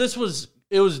 No, because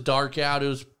it was dark out. It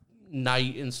was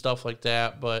night and stuff like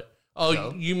that. But,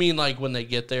 you mean when they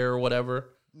get there or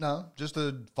whatever? No, just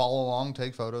to follow along,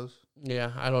 take photos.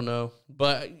 Yeah, I don't know.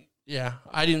 But, yeah,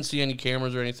 I didn't see any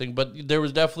cameras or anything. But there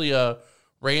was definitely a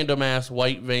random-ass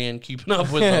white van keeping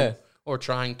up with them. Or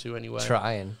trying to, anyway.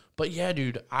 Trying. But, yeah,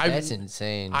 dude. That's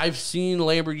insane. I've seen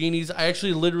Lamborghinis. I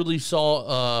actually literally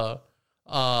saw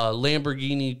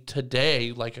Lamborghini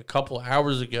today, a couple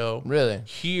hours ago. Really?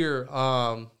 Here,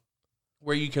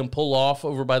 where you can pull off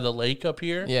over by the lake up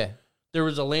here. Yeah. There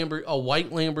was a white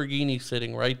Lamborghini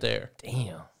sitting right there.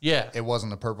 Damn. Yeah. It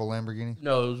wasn't a purple Lamborghini?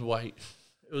 No, it was white.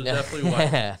 It was definitely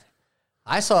white.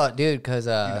 I saw it, dude, because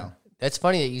that's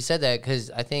funny that you said that, because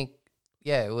I think,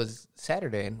 it was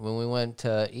Saturday when we went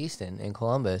to Easton in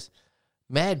Columbus.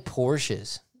 Mad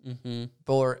Porsches. Mm-hmm.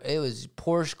 It was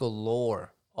Porsche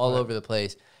galore all over the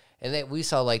place. And then we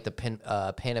saw the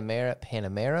Panamera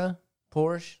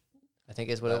Porsche, I think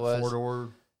is what it was. 4-door.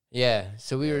 Yeah.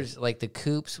 So we were the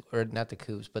coupes, or not the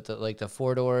coupes, but the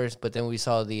 4-doors. But then we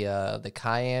saw the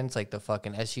Cayennes, the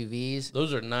fucking SUVs.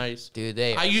 Those are nice. Dude,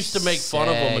 I used to make fun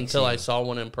of them until I saw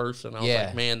one in person. I was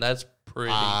like, man, that's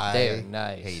pretty. They're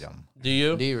nice. Hate them. Do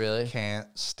you? Do you really? Can't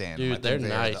stand them. Dude, they're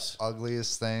nice. The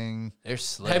ugliest thing. They're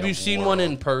slick. Have you seen one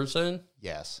in person?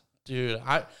 Yes. Dude,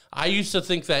 I used to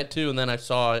think that too, and then I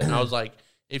saw it, and I was like,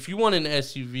 if you want an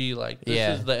SUV,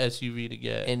 this is the SUV to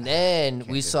get. And then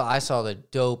I saw the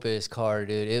dopest car,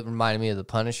 dude. It reminded me of the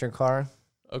Punisher car.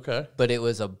 Okay. But it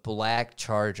was a black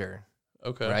Charger.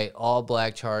 Okay. Right? All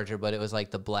black Charger, but it was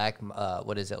the black,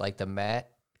 what is it, the matte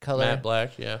color? Matte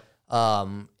black, yeah.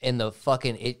 And the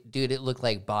fucking, it looked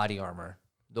like body armor.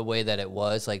 The way that it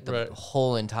was, the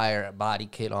whole entire body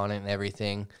kit on it and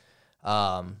everything.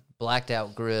 Blacked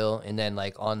out grill, and then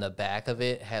on the back of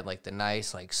it had the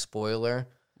nice spoiler.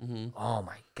 Mm-hmm. Oh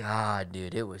my god,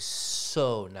 dude, it was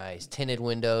so nice. Tinted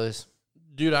windows.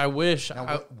 Dude, I wish.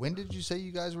 Now, when did you say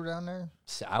you guys were down there?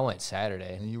 I went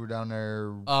Saturday. And you were down there.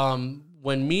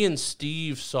 When me and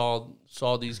Steve saw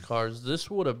these cars, this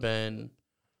would have been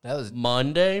that was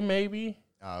Monday, maybe.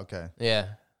 Oh, okay. Yeah,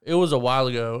 it was a while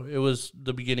ago. It was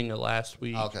the beginning of last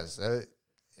week. Okay, so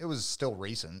it was still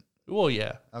recent. Well,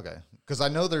 yeah. Okay, because I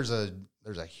know there's a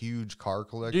huge car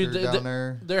collector down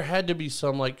there. There had to be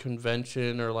some like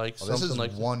convention or like something this is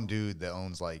like one dude that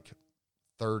owns like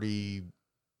 30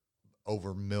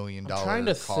 over $1 million I'm trying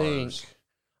to cars. think.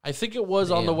 I think it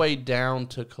was on the way down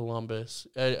to Columbus.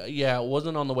 Yeah, it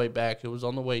wasn't on the way back. It was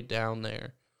on the way down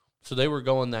there. So they were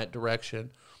going that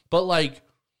direction. But like,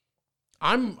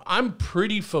 I'm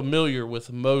pretty familiar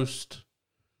with most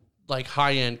like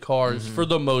high end cars for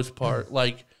the most part.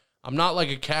 Like, I'm not like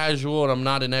a casual and I'm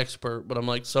not an expert, but I'm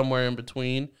like somewhere in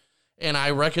between. And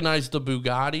I recognized the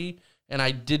Bugatti, and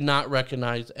I did not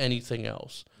recognize anything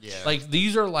else. Yeah, like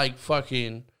these are like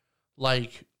fucking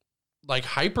like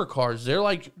hypercars. They're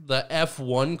like the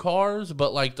F1 cars,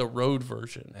 but like the road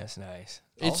version. That's nice.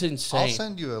 It's insane. I'll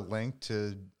send you a link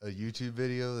to a YouTube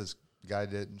video. This guy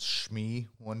did Shmee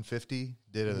 150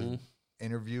 did an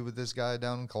interview with this guy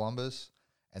down in Columbus,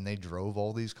 and they drove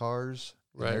all these cars.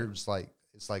 Right. There's like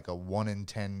it's like a 1 in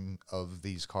 10 of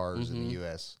these cars in the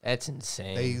U.S. That's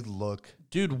insane. They look,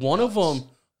 dude. One of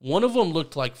them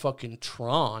looked like fucking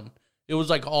Tron. It was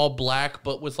like all black,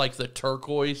 but with like the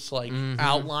turquoise like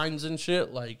outlines and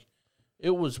shit. Like, it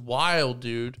was wild,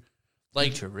 dude.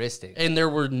 Like, futuristic. And there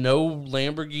were no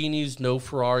Lamborghinis, no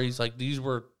Ferraris. Like, these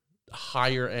were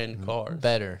higher end cars.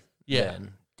 Better. Yeah.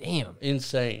 Damn.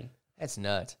 Insane. That's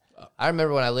nuts. I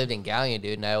remember when I lived in Galleon,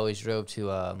 dude, and I always drove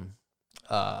to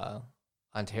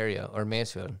Ontario or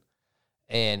Mansfield,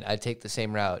 and I'd take the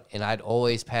same route, and I'd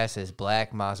always pass this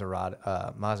black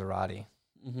Maserati.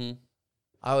 Mm-hmm.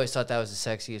 I always thought that was the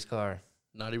sexiest car.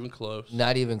 Not even close.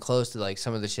 Not even close to like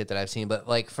some of the shit that I've seen. But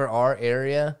like for our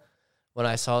area, when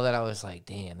I saw that, I was like,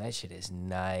 damn, that shit is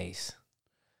nice.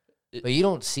 But you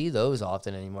don't see those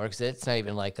often anymore because it's not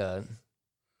even like a...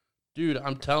 Dude,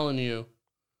 I'm telling you,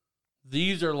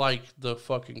 these are like the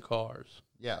fucking cars.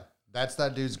 Yeah, that's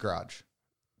that dude's garage.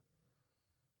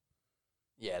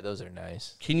 Yeah, those are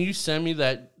nice. Can you send me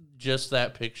that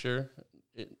picture?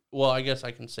 Well, I guess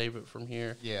I can save it from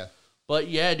here. Yeah. But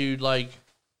yeah, dude, like,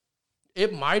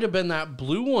 it might have been that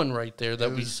blue one right there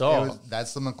that we saw.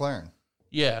 That's the McLaren.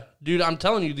 Yeah. Dude, I'm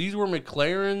telling you, these were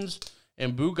McLarens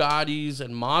and Bugattis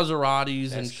and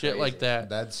Maseratis and shit like that.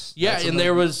 That's and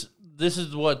there was, this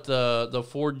is what, the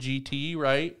Ford GT,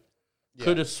 right? Yeah.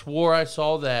 Could have swore I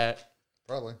saw that.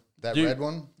 Probably. That red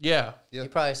one? Yeah. You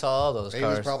probably saw all those cars. He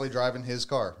was probably driving his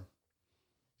car.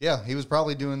 Yeah, he was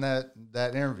probably doing that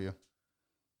interview.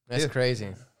 That's crazy.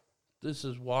 This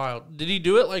is wild. Did he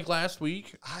do it like last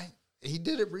week? He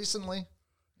did it recently.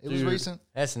 It was recent.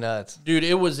 That's nuts. Dude,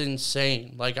 it was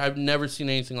insane. Like, I've never seen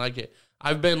anything like it.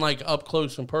 I've been like up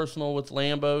close and personal with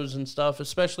Lambos and stuff,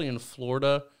 especially in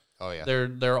Florida. Oh yeah.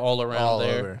 They're all around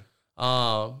there.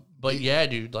 But yeah,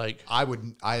 dude, like I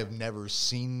have never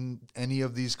seen any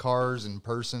of these cars in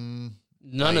person.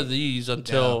 None of these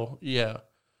until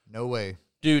No way.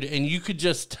 Dude, and you could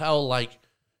just tell like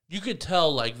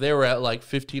they were at like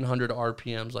 1,500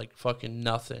 RPMs, like fucking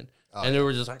nothing. And they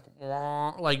were just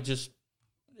like just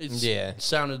it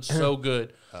sounded so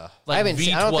good. Like I don't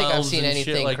think I've seen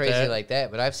anything like crazy like that,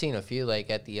 but I've seen a few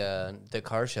like at the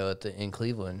car show in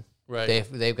Cleveland. Right.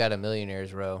 They've got a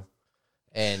millionaires row.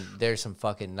 And there's some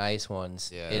fucking nice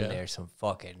ones in there. Some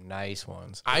fucking nice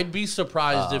ones. I'd be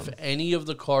surprised if any of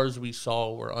the cars we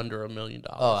saw were under $1 million.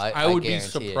 Oh, I would be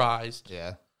surprised.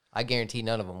 Yeah. I guarantee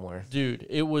none of them were. Dude,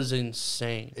 it was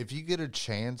insane. If you get a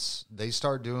chance, they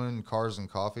start doing Cars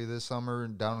and Coffee this summer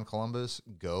down in Columbus.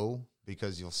 Go,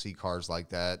 because you'll see cars like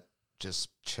that just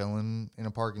chilling in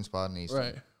a parking spot in Easton.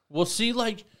 Right. Well, see,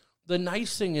 like, the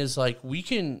nice thing is, like, we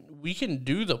can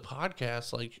do the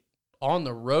podcast, like, on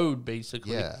the road,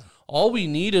 basically. Yeah. All we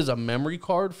need is a memory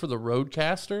card for the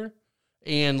Roadcaster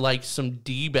and like some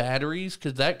D batteries,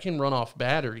 because that can run off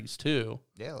batteries too.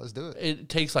 Yeah, let's do it. It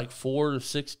takes like 4 to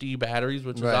 6 D batteries,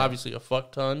 which is obviously a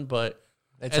fuck ton, but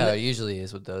that's how it usually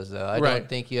is with those though. I don't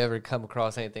think you ever come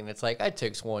across anything that's like, it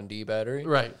takes 1 D battery.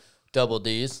 Right. Double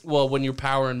Ds. Well, when you're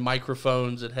powering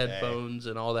microphones and headphones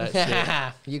and all that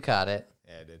shit. You caught it.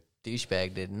 Yeah, I did.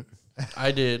 Douchebag didn't.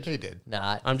 I did. He did.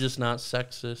 Not. I'm just not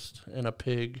sexist and a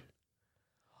pig.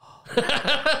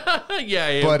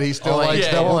 Yeah, but he still likes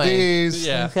double D's.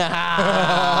 Yeah.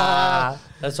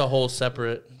 That's a whole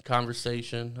separate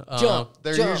conversation.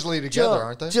 They're usually together,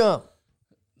 aren't they? Jump.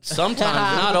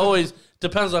 Sometimes, not always.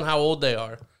 Depends on how old they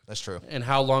are. That's true. And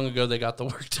how long ago they got the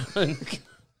work done.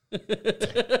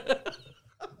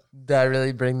 Did I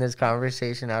really bring this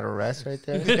conversation out of rest right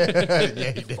there? Yeah,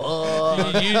 you did.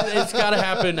 It's got to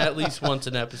happen at least once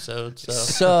an episode.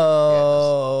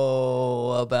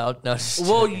 About no.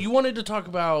 Well, you wanted to talk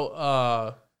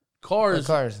about cars.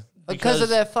 Because of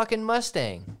that fucking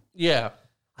Mustang. Yeah.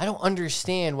 I don't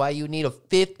understand why you need a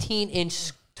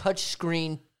 15-inch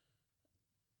touchscreen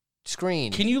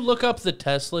screen. Can you look up the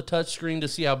Tesla touchscreen to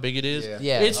see how big it is?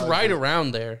 Yeah. It's right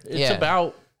around there. It's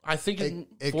about, I think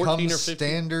it 14 comes or 15.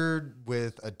 standard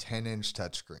with a 10-inch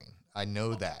touchscreen. I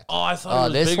know that. Oh, I thought it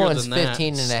was this bigger one's than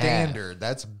 15 that. and a half. Standard.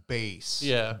 That's base.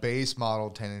 Yeah. Base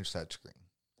model 10-inch touchscreen.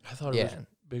 I thought it was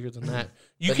bigger than that.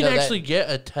 You But can no, actually get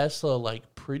a Tesla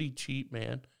like pretty cheap,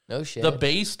 man. No shit. The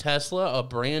base Tesla, a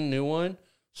brand new one,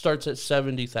 starts at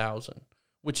 70,000,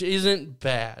 which isn't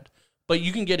bad. But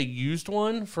you can get a used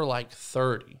one for like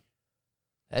 30.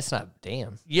 That's not,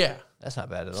 damn. Yeah. That's not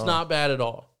bad at all. It's not bad at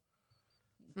all.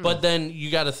 But then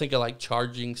you got to think of like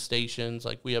charging stations.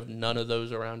 Like we have none of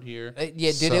those around here.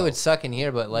 Yeah, dude, it would suck in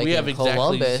here, but like We in have exactly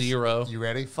Columbus, 0. You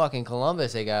ready? fucking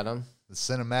Columbus, they got them. The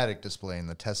cinematic display in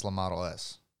the Tesla Model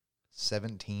S.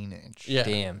 17-inch. Yeah.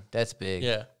 Damn, that's big.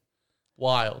 Yeah.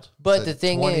 Wild. But the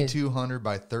thing is, 2200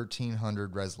 by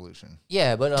 1300 resolution.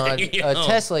 yeah, but on a Damn.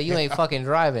 Tesla, you ain't fucking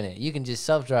driving it. You can just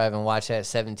self-drive and watch that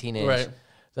 17-inch. Right.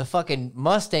 The fucking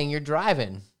Mustang, you're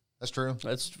driving. That's true.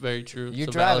 That's very true. You're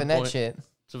It's a driving valid that point. shit.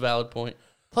 It's a valid point.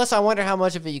 Plus, I wonder how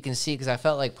much of it you can see because I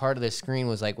felt like part of the screen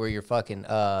was like where your fucking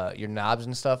your knobs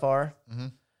and stuff are. Mm-hmm.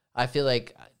 I feel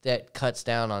like that cuts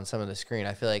down on some of the screen.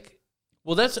 I feel like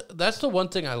Well, that's the one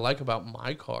thing I like about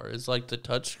my car is like the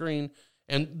touchscreen.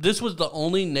 And this was the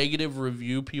only negative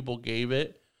review people gave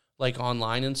it, like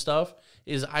online and stuff,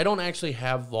 is I don't actually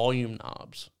have volume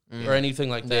knobs or anything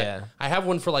like that. Yeah. I have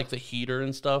one for like the heater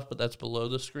and stuff, but that's below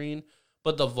the screen.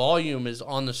 But the volume is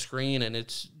on the screen, and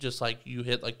it's just like you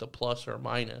hit like the plus or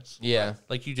minus. yeah.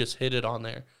 Like you just hit it on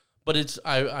there. But it's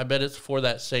I bet it's for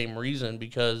that same reason,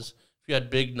 because if you had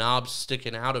big knobs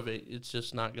sticking out of it, it's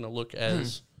just not going to look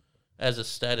as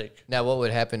aesthetic. Now, what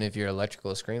would happen if your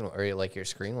electrical screen or like your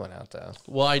screen went out though?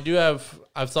 Well,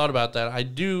 I've thought about that. I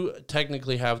do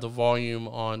technically have the volume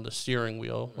on the steering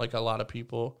wheel, like a lot of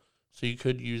people, so you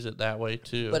could use it that way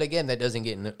too. But again, that doesn't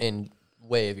get in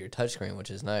way of your touchscreen, which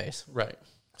is nice. Right.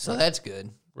 So that's good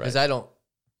because Right.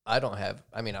 I don't have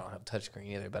touchscreen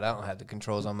either, but I don't have the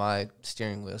controls on my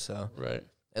steering wheel. So Right.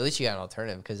 at least you got an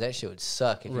alternative because that shit would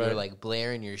suck if you were Right. like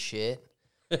blaring your shit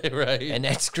Right. and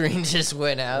that screen just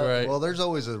went out. Right. Well, there's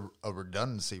always a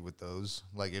redundancy with those.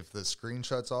 Like if the screen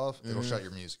shuts off, it'll shut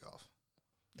your music off.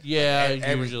 Yeah,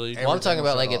 Every- usually every- Well, I'm talking Everything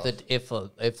will about like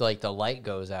shut if like the light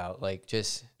goes out, like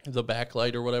just the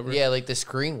backlight or whatever. yeah, like the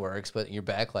screen works, but your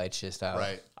backlight's just out.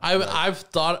 Right. I've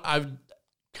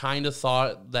kind of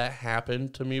thought that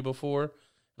happened to me before, and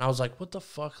I was like, "What the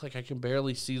fuck? Like I can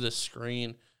barely see the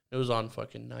screen." It was on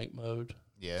fucking night mode.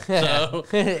 Yeah. So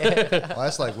Well,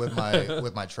 that's like with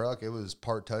my truck. It was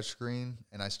part touchscreen,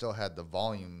 and I still had the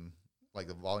volume, like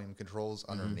the volume controls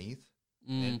underneath.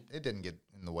 And it didn't get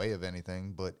in the way of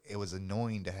anything, but it was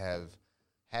annoying to have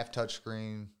half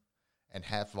touchscreen and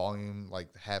half volume,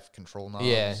 like half control knobs.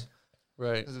 Yeah.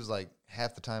 right. Because it was like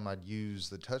half the time I'd use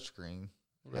the touchscreen,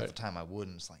 half Right. the time I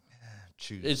wouldn't. It's like,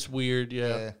 choose. It's weird.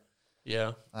 Yeah.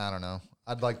 I don't know.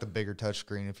 I'd like the bigger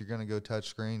touchscreen. If you're gonna go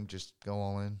touchscreen, just go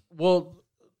all in. Well,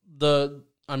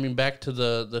 back to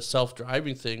the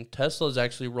self-driving thing. Tesla's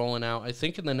actually rolling out, I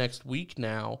think in the next week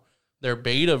now, their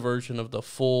beta version of the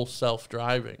full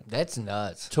self-driving, That's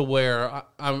nuts. to where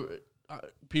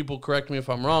people correct me if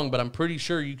I'm wrong, but I'm pretty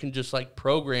sure you can just like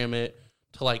program it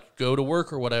to like go to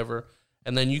work or whatever,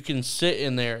 and then you can sit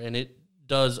in there and it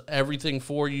does everything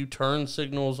for you, turn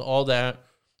signals, all that.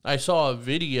 I saw a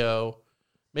video,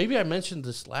 maybe I mentioned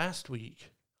this last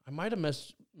week. I might have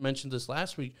mentioned this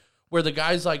last week, where the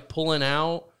guy's like pulling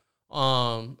out,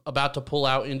 about to pull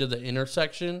out into the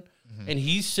intersection, and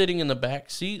he's sitting in the back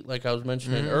seat, like I was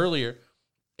mentioning earlier,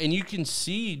 and you can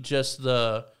see just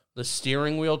the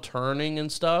steering wheel turning and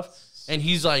stuff, and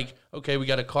he's like, okay, we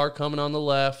got a car coming on the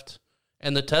left,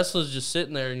 and the Tesla's just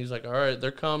sitting there, and he's like, all right,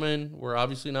 they're coming, we're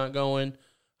obviously not going,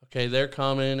 okay, they're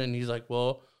coming, and he's like,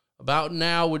 well, about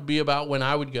now would be about when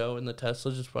I would go, and the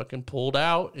Tesla just fucking pulled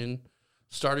out and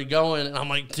started going, and I'm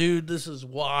like, dude, this is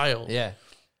wild. Yeah.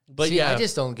 But See, yeah, I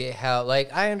just don't get how,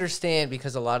 like, I understand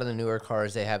because a lot of the newer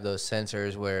cars, they have those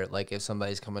sensors where, like, if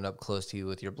somebody's coming up close to you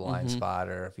with your blind spot,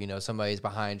 or if, you know, somebody's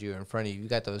behind you or in front of you, you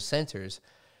got those sensors.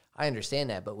 I understand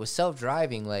that. But with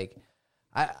self-driving, like,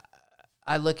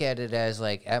 I look at it as,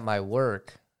 like, at my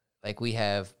work, like, we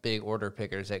have big order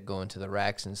pickers that go into the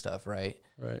racks and stuff, right?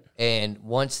 right, And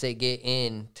once they get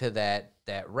into that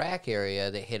rack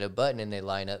area, they hit a button and they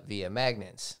line up via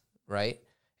magnets, right?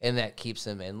 and that keeps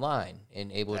them in line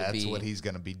and able to be. That's what he's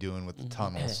going to be doing with the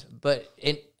tunnels. But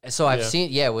so I've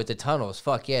seen, with the tunnels.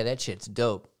 Fuck yeah, that shit's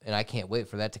dope, and I can't wait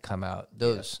for that to come out.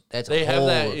 That's have whole,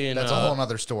 that in. That's a whole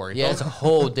other story. Yeah, it's a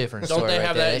whole different story. Don't they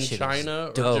have right that in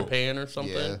China or Japan or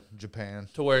something? Yeah, Japan.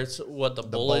 To where it's the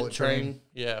bullet train?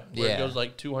 Yeah, where it goes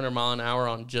like 200 mile an hour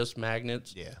on just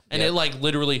magnets. Yeah, and it like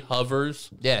literally hovers.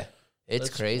 Yeah, it's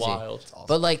That's crazy. Wild. Awesome.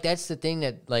 But like that's the thing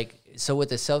that like so with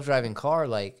the self-driving car,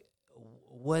 like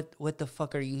what the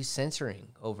fuck are you censoring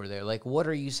over there? Like what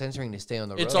are you censoring to stay on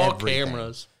the road? It's all Everything.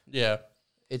 cameras. Yeah.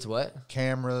 It's what?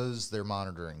 Cameras. They're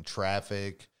monitoring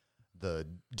traffic. The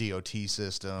DOT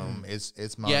system.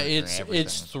 It's monitoring everything.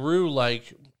 It's through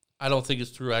like I don't think it's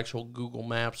through actual Google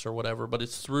Maps or whatever, but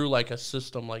it's through like a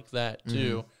system like that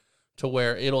too, to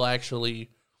where it'll actually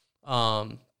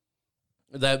that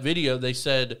video they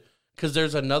said because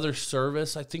there's another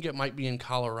service, I think it might be in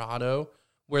Colorado,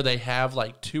 where they have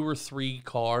like 2 or 3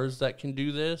 cars that can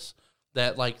do this,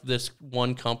 that like this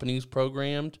one company's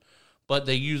programmed, but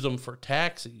they use them for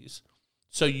taxis.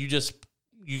 So you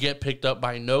get picked up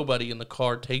by nobody and the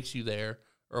car takes you there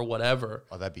or whatever.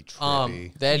 Oh, that'd be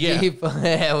trippy.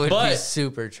 That would be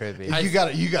super trippy.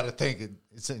 You gotta think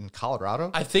it's in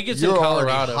Colorado. I think it's You're in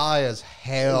Colorado. Already high as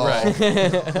hell.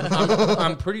 Right.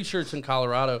 I'm pretty sure it's in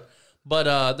Colorado,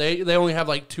 but they only have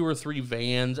like 2 or 3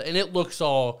 vans, and it looks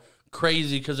all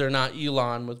crazy because they're not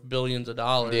Elon with billions of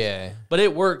dollars. Yeah, but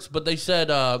it works. But they said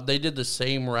they did the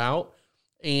same route,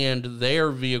 and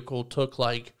their vehicle took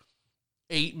like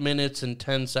 8 minutes and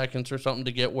 10 seconds or something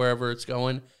to get wherever it's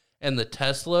going. And the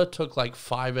Tesla took like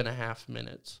 5.5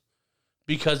 minutes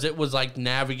because it was like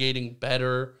navigating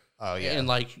better. Oh, yeah. And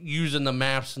like using the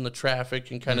maps and the traffic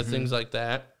and kind of things like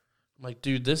that. I'm like,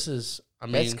 dude, that's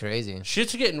crazy.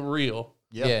 Shit's getting real.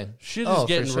 Yep. Yeah. Shit is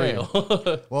getting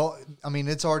real. Well, I mean,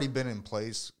 it's already been in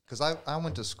place because I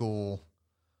went to school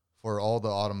for all the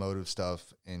automotive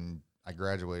stuff and I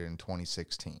graduated in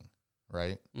 2016,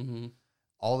 right? Mm-hmm.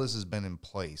 All this has been in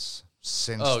place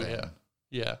since then.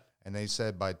 Yeah. And they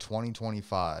said by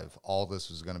 2025, all this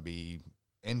was going to be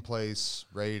in place,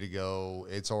 ready to go.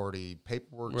 It's already,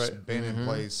 paperwork's been in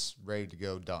place, ready to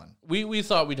go, done. We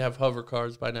thought we'd have hover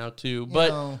cars by now too,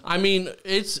 but I mean,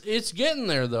 it's getting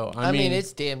there though. I mean,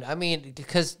 it's damn. I mean,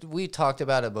 because we talked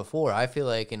about it before. I feel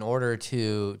like in order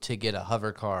to get a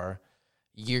hover car,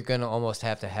 you're gonna almost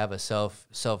have to have a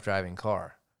self-driving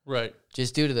car. Right.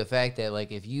 Just due to the fact that,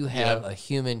 like, if you have a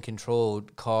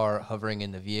human-controlled car hovering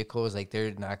in the vehicles, like,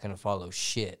 they're not going to follow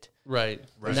shit. Right.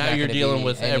 Now you're dealing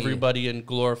with everybody in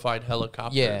glorified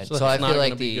helicopters. Yeah, so I feel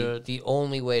like the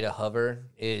only way to hover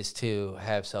is to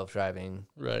have self-driving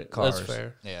cars. That's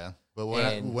fair. Yeah. But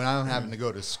when I'm having to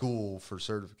go to school for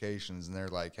certifications and they're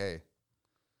like, hey,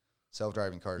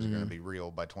 self-driving cars are going to be real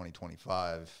by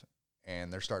 2025,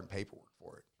 and they're starting paperwork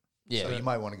for it. Yeah. So you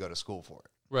might want to go to school for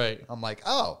it. Right. I'm like,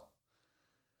 oh.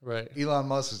 Right. Elon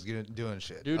Musk is doing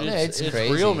shit. Dude, it's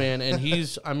crazy. Real, man. And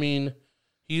he's on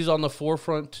the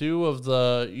forefront, too, of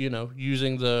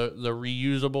using the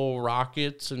reusable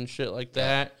rockets and shit like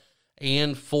that,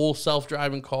 and full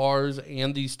self-driving cars,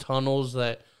 and these tunnels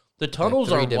the tunnels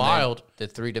are wild. The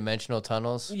 3-dimensional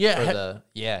tunnels? Yeah.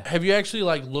 Have you actually,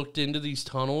 like, looked into these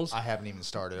tunnels? I haven't even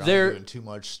started. I'm doing too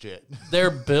much shit. They're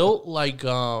built like,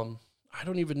 I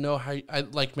don't even know how,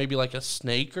 maybe like a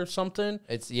snake or something.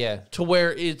 To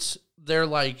where they're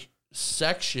like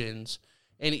sections,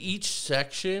 and each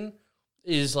section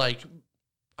is like,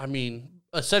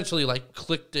 essentially like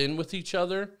clicked in with each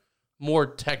other. More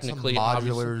technically, it's a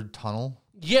modular tunnel.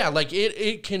 Yeah, like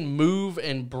it can move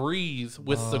and breathe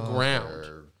with the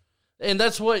ground, and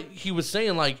that's what he was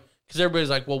saying. Like, because everybody's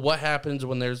like, well, what happens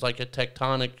when there's like a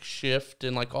tectonic shift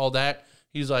and like all that?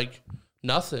 He's like,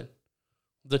 nothing.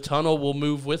 The tunnel will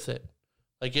move with it.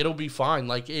 Like, it'll be fine.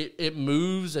 Like, it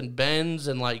moves and bends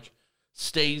and, like,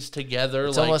 stays together.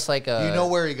 It's almost like a... You know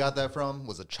where he got that from?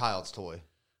 Was a child's toy.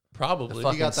 Probably. The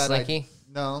fucking got that Slinky?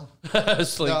 No.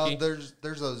 Slinky. No,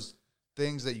 there's those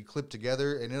things that you clip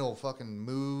together and it'll fucking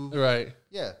move. Right.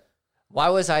 Yeah. Why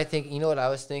was I thinking... You know what I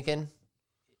was thinking?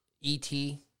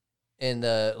 E.T., and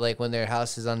when their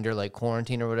house is under like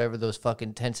quarantine or whatever, those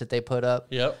fucking tents that they put up.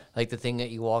 Yep. Like the thing that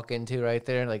you walk into right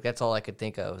there. Like that's all I could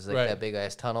think of was like that big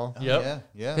ass tunnel. Yep.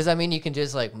 Yeah. Because you can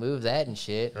just like move that and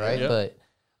shit, right? Yep. But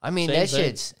Same that thing.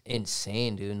 shit's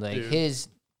insane, dude. Like his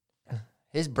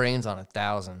brain's on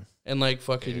 1,000. And like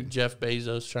fucking Jeff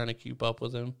Bezos trying to keep up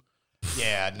with him.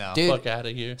 Yeah, no. Dude, fuck out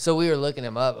of here. So we were looking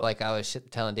him up. Like I was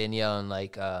telling Danielle and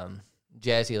like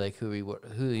Jazzy like who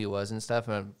he was and stuff,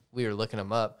 and we were looking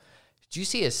him up. Did you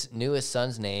see his newest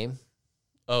son's name?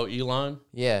 Oh, Elon?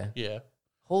 Yeah. Yeah.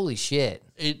 Holy shit.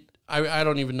 I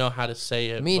don't even know how to say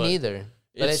it. Me neither.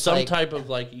 It's some type of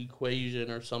like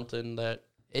equation or something that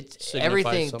it's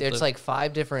everything. something. There's like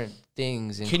 5 different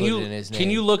things included in his name. Can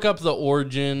you look up the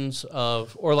origins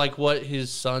of, or like what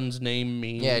his son's name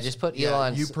means? Yeah, just put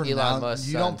Elon Musk.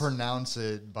 You don't pronounce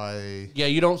it by. Yeah,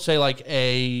 you don't say like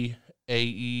AE10X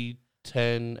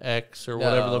or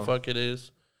whatever the fuck it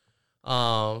is.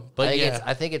 But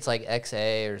I think it's like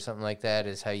XA or something like that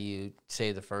is how you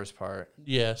say the first part.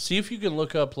 Yeah, see if you can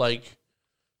look up like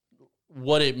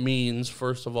what it means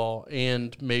first of all,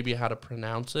 and maybe how to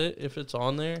pronounce it if it's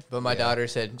on there. But my daughter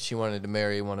said she wanted to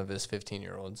marry one of his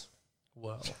 15-year-olds.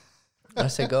 Well, I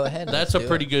said go ahead. That's a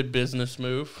pretty good business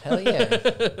move. Hell yeah,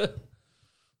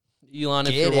 Elon,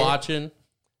 if you're watching,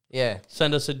 yeah,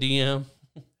 send us a DM.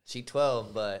 She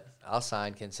 12, but I'll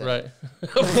sign consent. Right.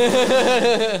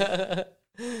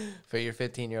 For your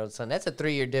 15-year-old son. That's a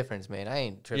 3-year difference, man. I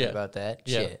ain't tripping about that.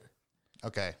 Yeah. Shit.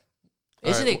 Okay.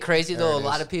 Isn't it crazy, though? A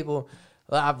lot of people...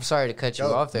 Well, I'm sorry to cut you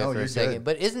off there for a second, good.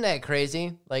 but isn't that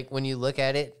crazy? Like, when you look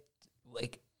at it,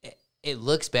 like, it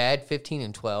looks bad, 15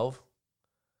 and 12.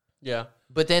 Yeah.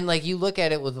 But then, like, you look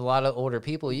at it with a lot of older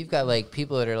people. You've got, like,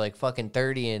 people that are, like, fucking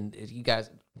 30, and you got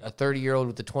a 30-year-old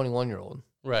with a 21-year-old.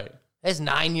 Right. That's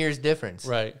 9 years difference.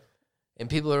 Right. And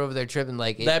people are over there tripping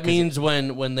like... That means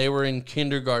when they were in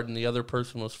kindergarten, the other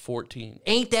person was 14.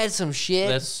 Ain't that some shit?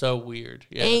 That's so weird.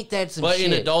 Yeah. Ain't that some shit? But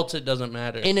in adults, it doesn't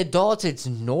matter. In adults, it's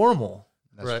normal.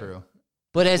 That's true.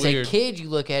 But as a kid, you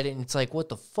look at it and it's like, what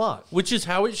the fuck? Which is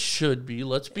how it should be.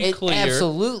 Let's be clear.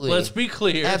 Absolutely. Let's be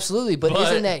clear. Absolutely. But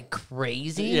isn't that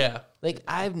crazy? Yeah. Like,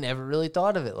 I've never really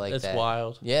thought of it like that. That's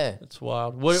wild. Yeah. It's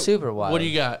wild. Super wild. What do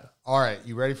you got? All right.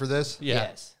 You ready for this? Yeah.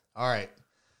 Yes. All right.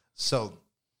 So,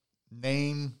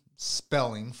 name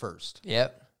spelling first.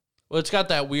 Yep. Well, it's got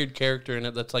that weird character in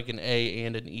it that's like an A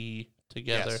and an E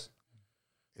together. Yes.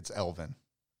 It's Elvin.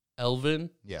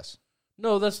 Elvin? Yes.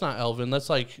 No, that's not Elvin. That's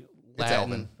like Latin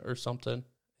Elvin. or something.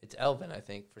 It's Elvin, I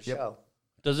think, for sure.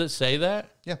 Does it say that?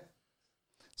 Yeah.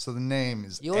 So the name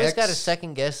is You always got to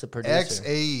second guess the producer.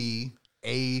 XAE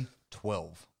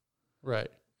A12.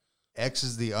 Right. X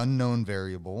is the unknown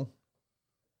variable.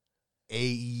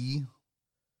 AE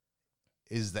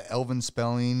is the Elven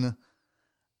spelling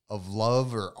of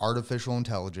love or artificial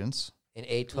intelligence. And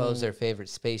A12 is their favorite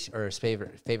space or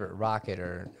favorite rocket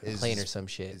or plane or some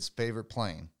shit. His favorite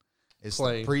plane. It's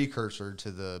the precursor to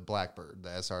the Blackbird,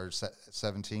 the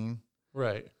SR-17.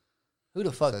 Right. Who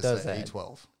the fuck does that?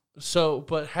 A12. So,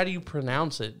 but how do you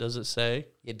pronounce it? Does it say?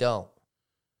 You don't.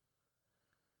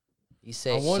 You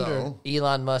say I wonder.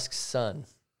 Elon Musk's son.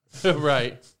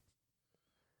 Right.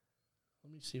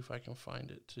 Let me see if I can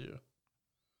find it too.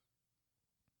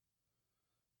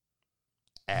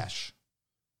 Ash.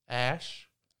 Ash?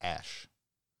 Ash.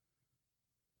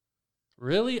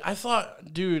 Really? I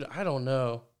thought, dude, I don't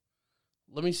know.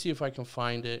 Let me see if I can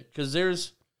find it. Because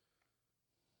there's...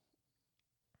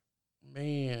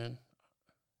 Man.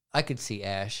 I could see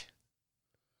Ash.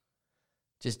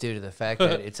 Just due to the fact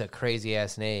that it's a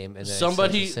crazy-ass name. And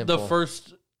Somebody, it's simple...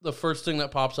 the first thing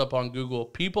that pops up on Google,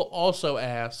 people also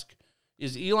ask,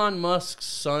 is Elon Musk's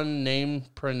son name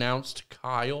pronounced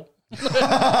Kyle?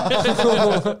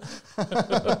 No.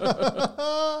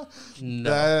 No.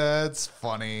 That's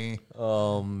funny.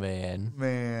 Oh, man.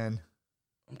 Man.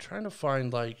 I'm trying to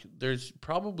find, like, there's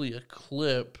probably a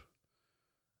clip.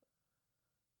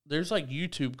 There's, like,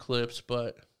 YouTube clips,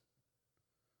 but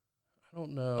I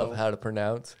don't know. Of how to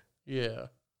pronounce? Yeah.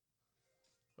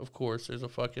 Of course, there's a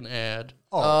fucking ad.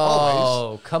 Oh,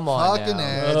 always. Come on fucking now.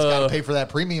 ads. Gotta pay for that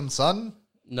premium, son.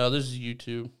 No, this is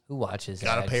YouTube. Who watches that?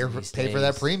 Gotta pay for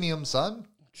that premium, son.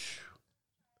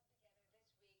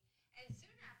 And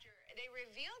soon after, they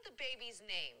revealed the baby's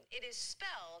name. It is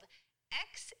spelled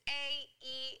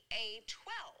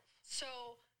XAEA12. So,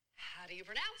 how do you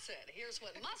pronounce it? Here's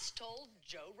what Musk told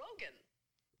Joe Rogan.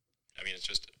 I mean, it's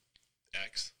just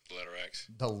X, the letter X.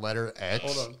 The letter X.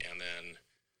 Hold on. And then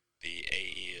the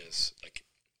AE is, like,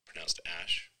 pronounced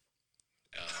Ash.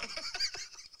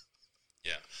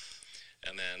 Yeah.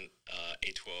 And then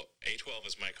A12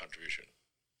 is my contribution.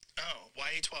 Oh,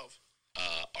 why A12?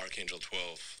 Archangel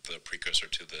 12, the precursor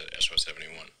to the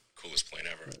SR-71. Coolest plane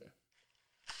ever.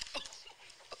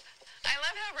 I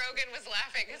love how Rogan was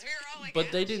laughing because we were all like...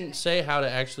 But they didn't say how to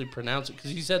actually pronounce it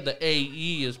because he said the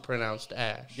AE is pronounced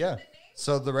Ash. Yeah.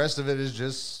 So the rest of it is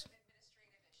just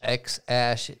X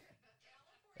Ash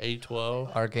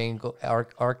A12.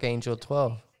 Archangel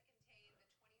 12.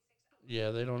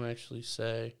 Yeah, they don't actually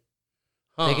say.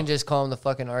 They can just call him the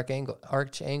fucking Archangel.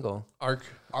 Archangel.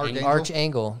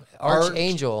 Archangel.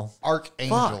 Archangel.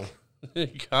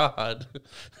 God.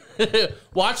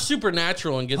 Watch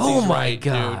Supernatural and get Oh these my right,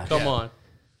 God. dude. Come on.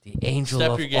 The angel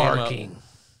Step of your game up. arcing.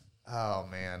 Oh,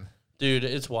 man. Dude,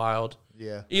 it's wild.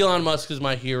 Yeah. Elon Musk is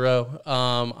my hero.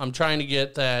 I'm trying to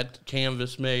get that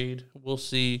canvas made. We'll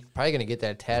see. Probably gonna get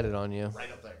that tatted on you.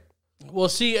 Right up there. We'll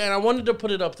see. And I wanted to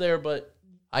put it up there, but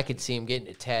I could see him getting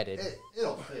it tatted.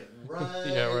 It'll fit right.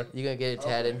 yeah, right. You gonna get it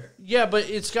tatted? Yeah, but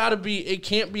it's got to be. It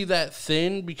can't be that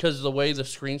thin because the way the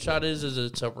screenshot is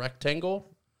it's a rectangle.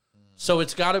 So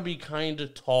it's got to be kind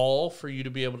of tall for you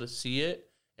to be able to see it.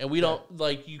 And we don't,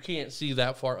 you can't see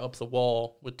that far up the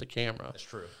wall with the camera. That's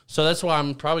true. So that's why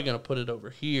I'm probably going to put it over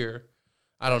here.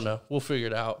 I don't know. We'll figure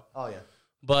it out. Oh, yeah.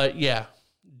 But yeah,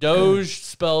 Doge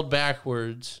spelled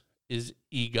backwards is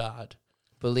EGOD.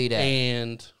 Believe that.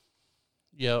 And,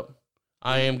 yep,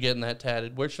 I am getting that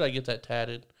tatted. Where should I get that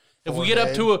tatted? If we get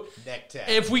up to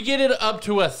if we get it up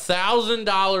to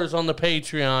 $1,000 on the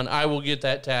Patreon, I will get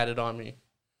that tatted on me.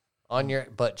 On your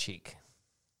butt cheek.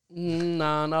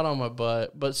 Nah, not on my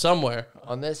butt, but somewhere.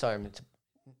 On this arm,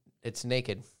 it's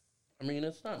naked. I mean,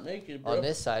 it's not naked, bro. On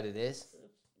this side, it is.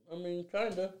 I mean,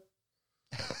 kind of.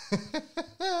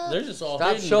 They're just all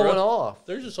Stop hidden, showing bro. off.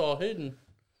 They're just all hidden.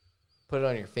 Put it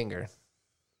on your finger.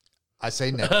 I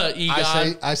say neck.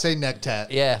 EGOD. I say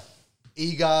Knuck-Tat. Yeah.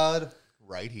 EGOD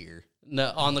right here.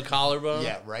 No, on the collarbone?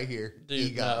 Yeah, right here.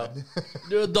 Dude, EGOD. no.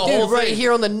 Dude, the Dude, whole right thing.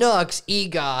 here on the Knucks,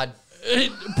 EGOD.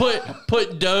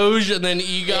 Put Doge and then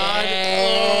EGOD.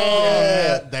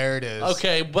 Yeah, there it is.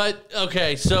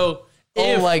 Okay, so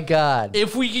Oh my God.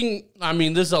 if we can, I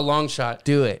mean, this is a long shot.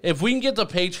 Do it. If we can get the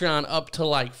Patreon up to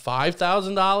like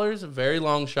 $5,000, a very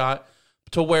long shot,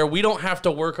 to where we don't have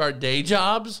to work our day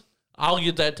jobs, I'll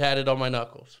get that tatted on my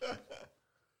knuckles.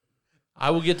 I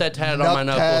will get that tatted on my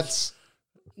knuckles.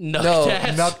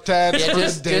 Knuck-Tats. Knuck-Tats Yeah, for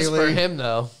just daily. for him,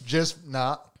 though. Just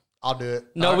not. I'll do it.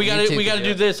 No, we got you two to can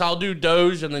do this. I'll do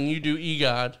Doge and then you do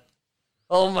EGOD.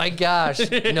 Oh my gosh.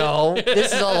 No,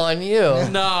 this is all on you.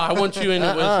 No, I want you in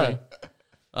it with me.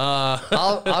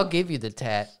 I'll give you the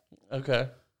tat. Okay.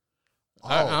 Oh.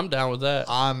 I'm down with that.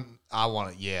 I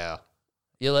want it. Yeah.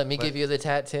 You let me give you the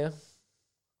tat too?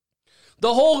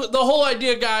 The whole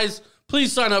idea, guys,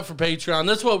 please sign up for Patreon.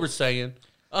 That's what we're saying.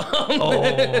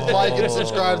 Like and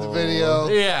subscribe to the video.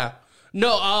 Yeah.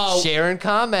 No, Share and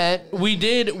comment. we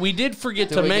did forget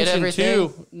Did to we get mention everything?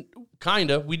 too,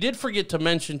 kinda. We did forget to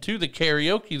mention too the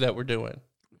karaoke that we're doing.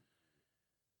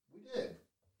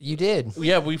 You did.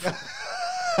 Yeah,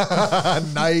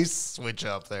 Nice switch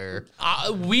up there.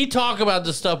 we talk about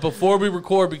this stuff before we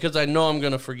record because I know I'm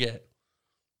gonna forget.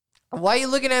 Why are you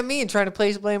looking at me and trying to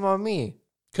place blame on me?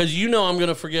 Because you know I'm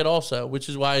gonna forget also, which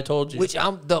is why I told you. Which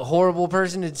I'm the horrible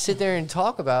person to sit there and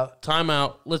talk about. Time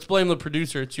out. Let's blame the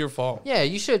producer. It's your fault. Yeah,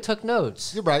 you should have took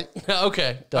notes. You're right.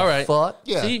 Okay. The all right. fuck?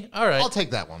 Yeah. See? All right. I'll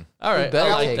take that one. All right. better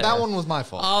I like take that. That one was my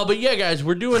fault. But yeah, guys,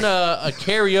 we're doing a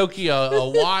karaoke,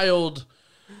 a wild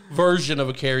version of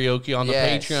a karaoke on the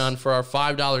Yes. Patreon for our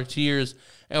 $5 tiers,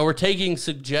 and we're taking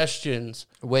suggestions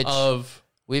Which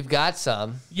we've got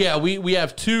some. Yeah, we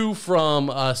have two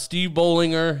from Steve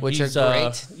Bollinger, Which are he's,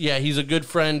 great. Yeah, he's a good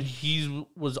friend. He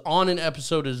was on an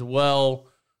episode as well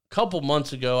a couple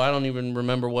months ago. I don't even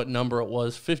remember what number it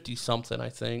was, 50 something, I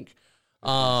think.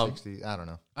 60. I don't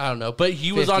know. I don't know, but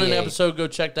he was on an 58. episode. Go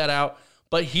check that out.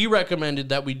 But he recommended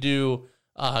that we do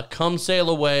 "Come Sail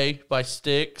Away" by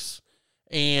Styx,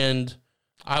 and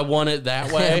I Want It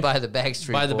That Way by the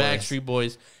Backstreet by the Boys. Backstreet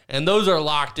Boys, and those are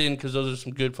locked in because those are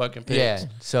some good fucking picks. Yeah,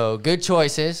 so good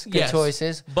choices. Good Yes.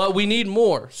 choices. But we need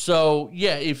more. So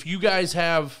yeah, if you guys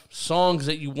have songs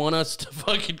that you want us to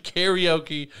fucking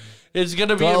karaoke, it's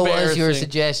gonna be Throw us embarrassing. your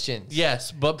suggestions.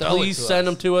 Yes, but Throw it please to send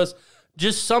us. them to us.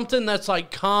 Just something that's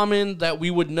like common that we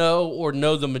would know or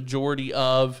know the majority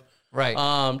of. Right.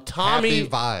 Tommy, Happy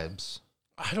vibes.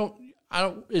 I don't.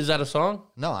 Is that a song?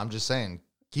 No, I'm just saying.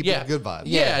 Keep Yeah, it good vibes.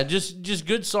 Yeah, just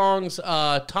good songs.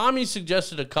 Tommy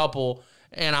suggested a couple,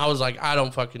 and I was like, I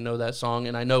don't fucking know that song,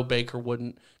 and I know Baker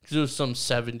wouldn't because it was some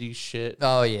 '70s shit.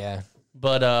 Oh yeah.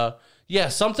 But yeah,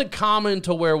 something common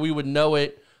to where we would know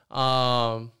it.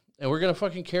 And we're gonna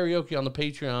fucking karaoke on the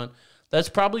Patreon. That's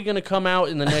probably gonna come out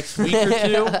in the next week or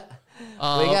two.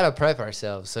 We gotta prep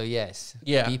ourselves. So yes.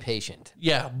 Yeah. Be patient.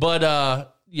 Yeah,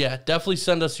 but yeah, definitely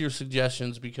send us your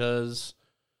suggestions because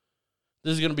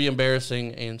this is gonna be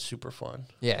embarrassing and super fun.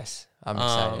 Yes. I'm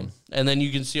excited. And then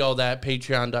you can see all that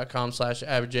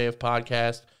patreon.com/AverAgeAF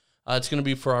podcast. It's gonna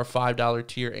be for our $5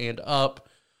 tier and up.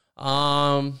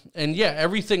 And yeah,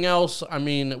 everything else. I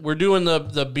mean, we're doing the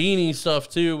beanie stuff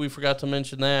too. We forgot to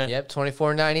mention that. Yep.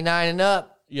 $24.99 and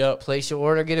up. Yep. Place your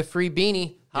order, get a free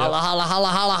beanie. Holla, holla, holla,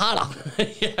 holla, holla.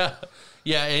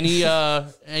 Yeah.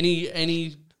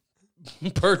 Any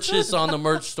purchase on the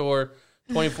merch store,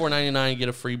 $24.99, get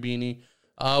a free beanie.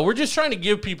 We're just trying to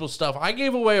give people stuff. I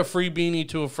gave away a free beanie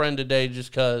to a friend today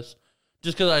just because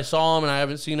I saw him and I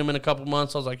haven't seen him in a couple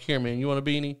months. I was like, here, man, you want a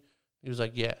beanie? He was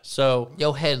like, yeah. So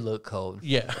your head looked cold.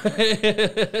 Yeah.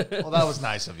 Well, that was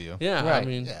nice of you. Yeah, right. I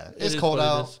mean, it's cold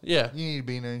out. Yeah, you need a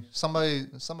beanie.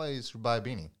 Somebody should buy a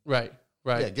beanie. Right.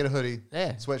 Yeah, get a hoodie.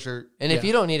 Yeah, sweatshirt. And if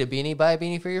you don't need a beanie, buy a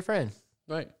beanie for your friend.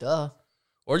 Right. Duh.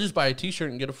 Or just buy a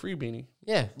T-shirt and get a free beanie.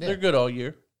 Yeah. They're good all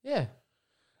year. Yeah.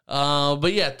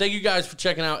 But yeah, thank you guys for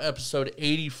checking out episode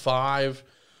 85.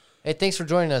 Hey, thanks for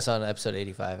joining us on episode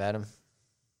 85, Adam.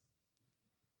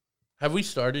 Have we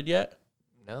started yet?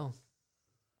 No.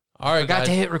 All right, Forgot guys.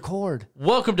 to hit record.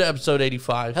 Welcome to episode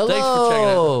 85.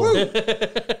 Hello. Thanks for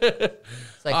checking out.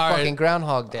 It's like All fucking right.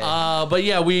 Groundhog Day. But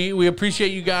yeah, we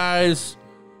appreciate you guys.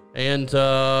 And,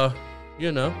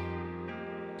 you know,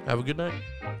 have a good night.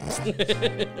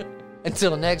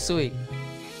 Until next week.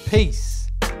 Peace.